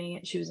up for doing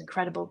it. She was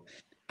incredible,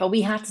 but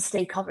we had to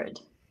stay covered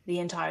the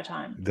entire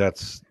time.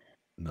 That's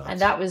nuts. And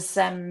that was,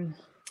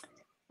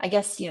 I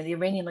guess, you know, the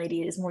Iranian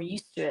lady is more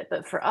used to it,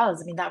 but for us,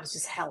 I mean, that was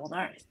just hell on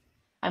earth.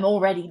 I'm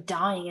already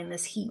dying in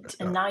this heat,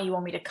 and now you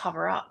want me to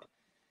cover up.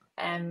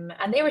 And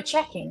they were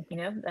checking, you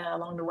know,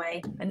 along the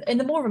way. And in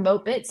the more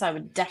remote bits, I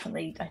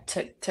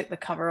took the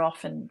cover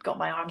off and got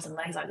my arms and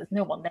legs out. There's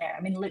no one there.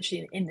 I mean,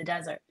 literally in the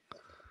desert.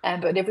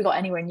 But if we got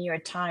anywhere near a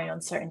town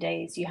on certain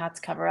days, you had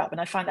to cover up. And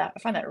I find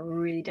that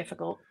really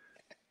difficult.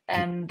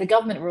 The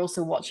government were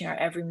also watching our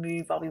every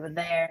move while we were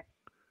there.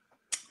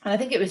 And I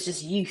think it was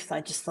just youth. I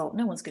just thought,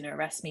 no one's going to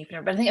arrest me.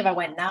 But I think if I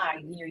went now,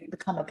 you know, you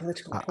become a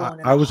political pawn.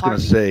 I was going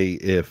to say,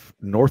 if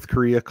North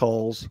Korea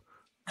calls,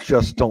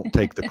 just don't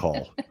take the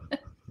call.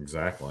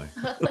 Exactly.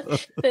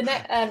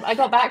 I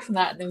got back from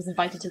that and I was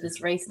invited to this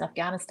race in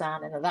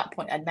Afghanistan. And at that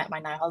point, I'd met my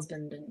now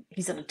husband, and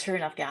he's on a tour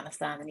in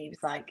Afghanistan. And he was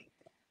like,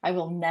 "I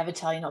will never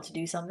tell you not to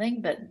do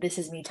something, but this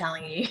is me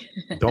telling you,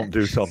 don't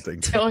do something.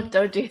 don't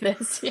do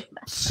this." Yeah.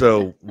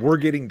 So we're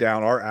getting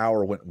down. Our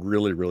hour went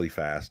really, really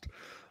fast.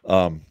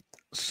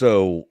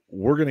 So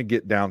we're going to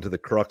get down to the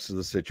crux of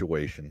the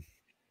situation.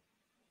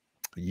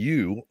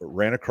 You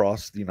ran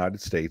across the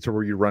United States, or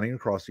were you running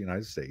across the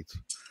United States?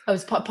 I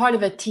was part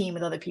of a team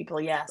with other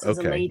people, yes. There's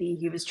a lady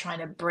who was trying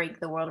to break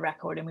the world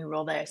record, and we were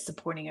all there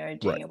supporting her,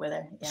 doing it with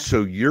her. Yeah.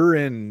 So you're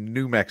in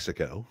New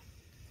Mexico.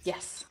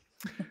 Yes.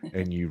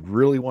 And you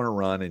really want to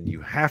run, and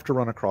you have to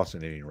run across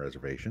an Indian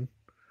reservation.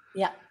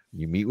 Yeah.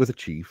 You meet with a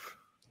chief,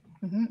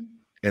 and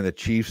the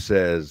chief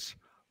says,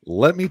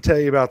 "Let me tell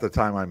you about the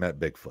time I met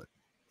Bigfoot."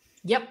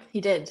 Yep, he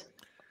did.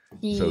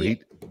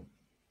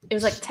 It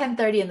was like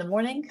 10:30 in the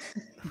morning.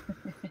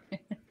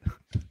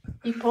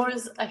 He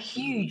pours a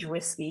huge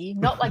whiskey,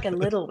 not like a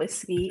little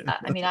whiskey.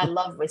 I mean, I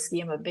love whiskey.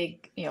 I'm a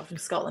big, you know, from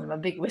Scotland, I'm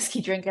a big whiskey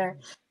drinker.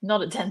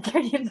 Not at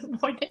 10:30 in the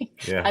morning.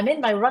 Yeah. I'm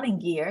in my running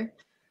gear,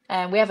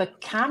 and we have a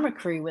camera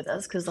crew with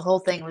us because the whole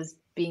thing was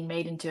being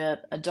made into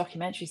a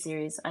documentary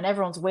series, and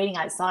everyone's waiting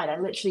outside. I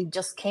literally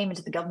just came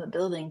into the government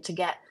building to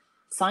get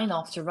sign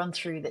off to run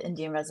through the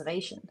Indian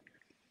reservation.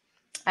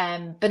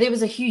 But it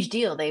was a huge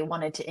deal. They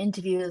wanted to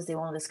interview us. They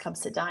wanted us to come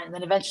sit down. And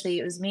then eventually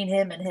it was me and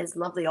him in his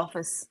lovely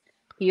office.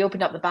 He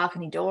opened up the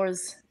balcony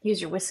doors. "Here's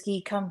your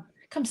whiskey. Come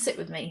sit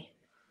with me."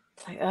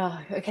 It's like, "Oh,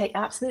 okay,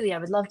 absolutely. I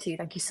would love to.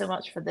 Thank you so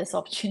much for this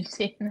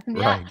opportunity." And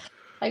yeah,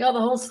 I got the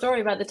whole story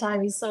about the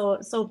time he saw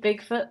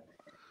Bigfoot,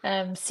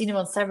 seen him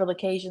on several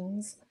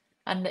occasions.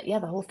 And yeah,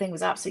 the whole thing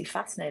was absolutely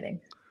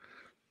fascinating.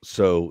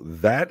 So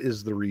that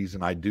is the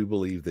reason I do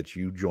believe that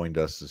you joined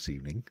us this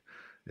evening,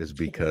 is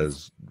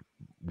because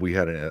we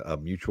had a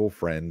mutual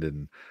friend,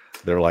 and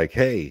they're like,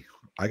 "Hey,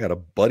 I got a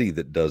buddy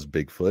that does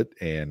Bigfoot,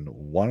 and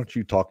why don't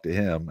you talk to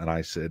him?" And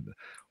I said,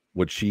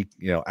 "Would she,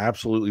 you know,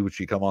 absolutely, would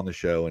she come on the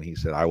show?" And he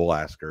said, "I will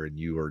ask her." And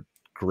you are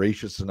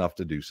gracious enough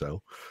to do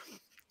so.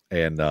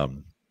 And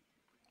I'm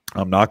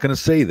not going to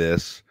say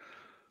this,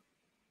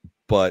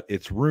 but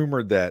it's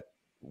rumored that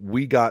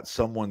we got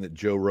someone that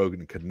Joe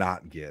Rogan could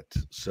not get.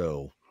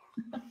 So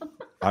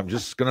I'm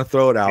just going to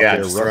throw it out there.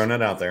 Just throwing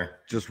it out there.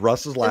 Just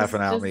Russ is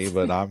laughing at me,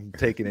 but I'm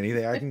taking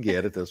anything I can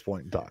get at this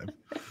point in time.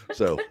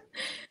 So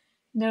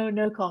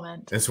no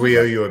comment. And so we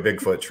owe you a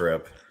Bigfoot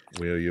trip.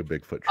 We owe you a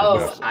Bigfoot trip.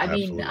 Oh, I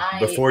mean,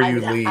 before you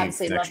leave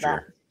next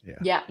year.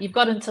 Yeah, you've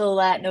got until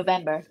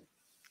November.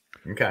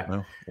 Okay.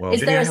 Well,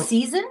 is there a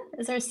season?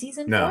 Is there a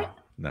season for it?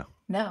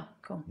 No.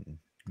 Cool.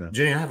 No.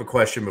 Jenny, I have a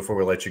question before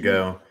we let you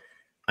go.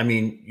 I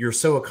mean, you're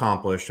so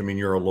accomplished. I mean,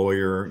 you're a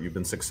lawyer. You've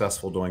been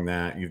successful doing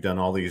that. You've done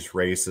all these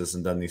races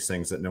and done these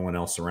things that no one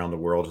else around the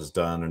world has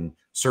done, and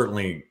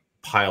certainly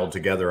piled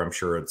together. I'm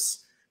sure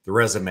the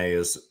resume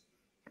is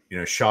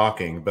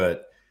shocking,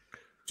 but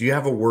do you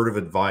have a word of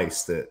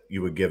advice that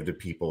you would give to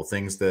people?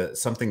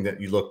 Something that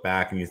you look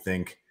back and you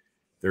think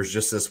there's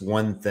just this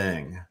one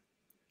thing.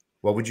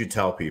 What would you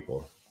tell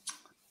people?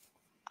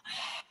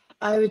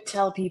 I would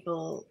tell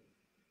people,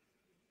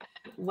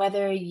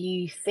 whether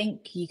you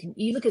think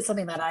you look at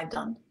something that I've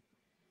done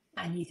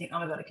and you think, oh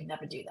my God, I could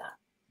never do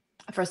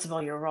that. First of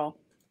all, you're wrong.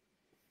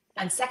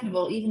 And second of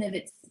all, even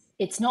if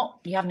it's not,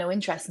 you have no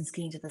interest in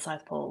skiing to the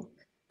South Pole,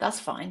 that's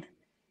fine.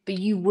 But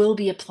you will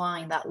be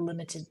applying that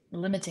limiting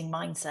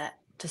mindset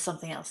to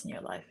something else in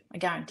your life. I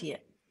guarantee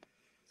it.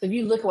 So if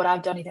you look at what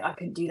I've done, you think, I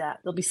couldn't do that.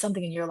 There'll be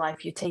something in your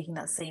life you're taking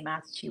that same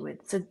attitude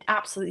with. So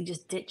absolutely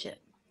just ditch it.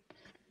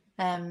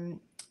 And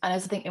I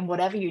also think in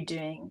whatever you're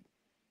doing,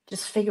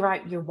 just figure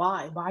out your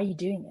why. Why are you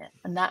doing it?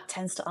 And that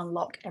tends to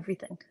unlock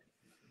everything.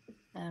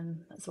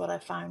 That's what I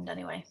found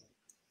anyway.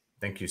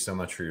 Thank you so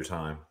much for your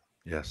time.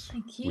 Yes.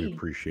 Thank you. We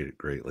appreciate it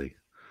greatly.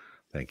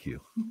 Thank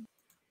you.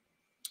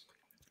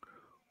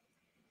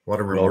 What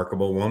a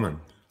remarkable woman.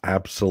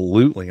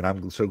 Absolutely. And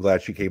I'm so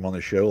glad she came on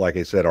the show. Like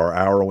I said, our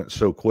hour went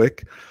so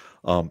quick.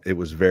 It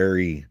was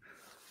very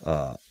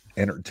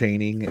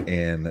entertaining,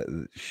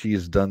 and she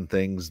has done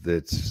things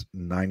that's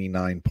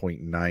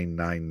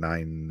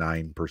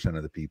 99.9999%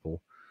 of the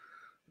people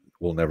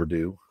will never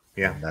do.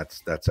 Yeah. And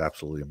that's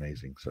absolutely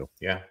amazing. So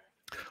yeah.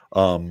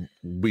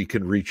 We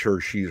can reach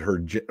her. Her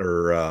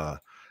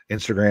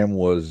Instagram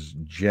was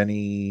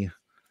Jenny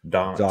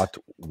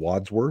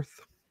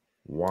Wadsworth.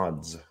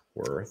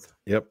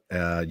 Yep.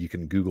 You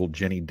can Google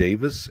Jenny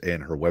Davis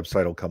and her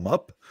website will come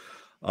up.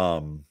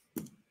 And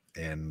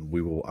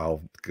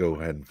I'll go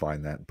ahead and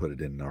find that and put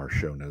it in our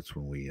show notes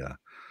when we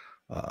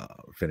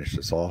finish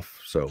this off.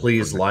 So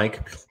please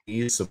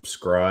please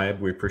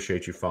subscribe. We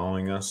appreciate you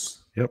following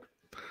us. Yep.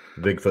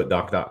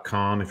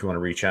 BigfootDoc.com. If you want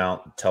to reach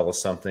out, tell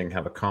us something,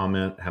 have a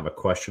comment, have a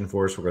question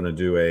for us. We're going to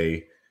do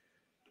a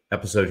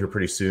episode here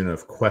pretty soon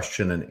of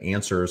question and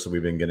answers that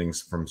we've been getting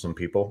from some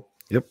people.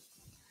 Yep.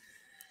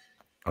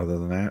 Other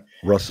than that,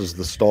 Russ is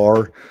the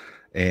star,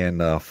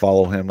 and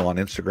follow him on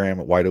Instagram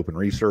at Wide Open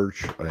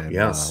Research. And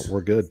yes,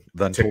 we're good.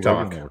 The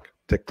TikTok.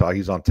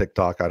 He's on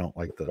TikTok. I don't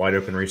like the Wide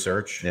Open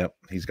Research. Yep.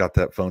 He's got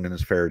that phone in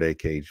his Faraday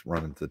cage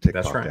running the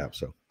TikTok That's right. app.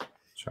 So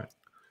that's right.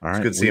 All right.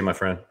 It's good to see you, my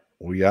friend.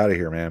 We out of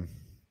here, man.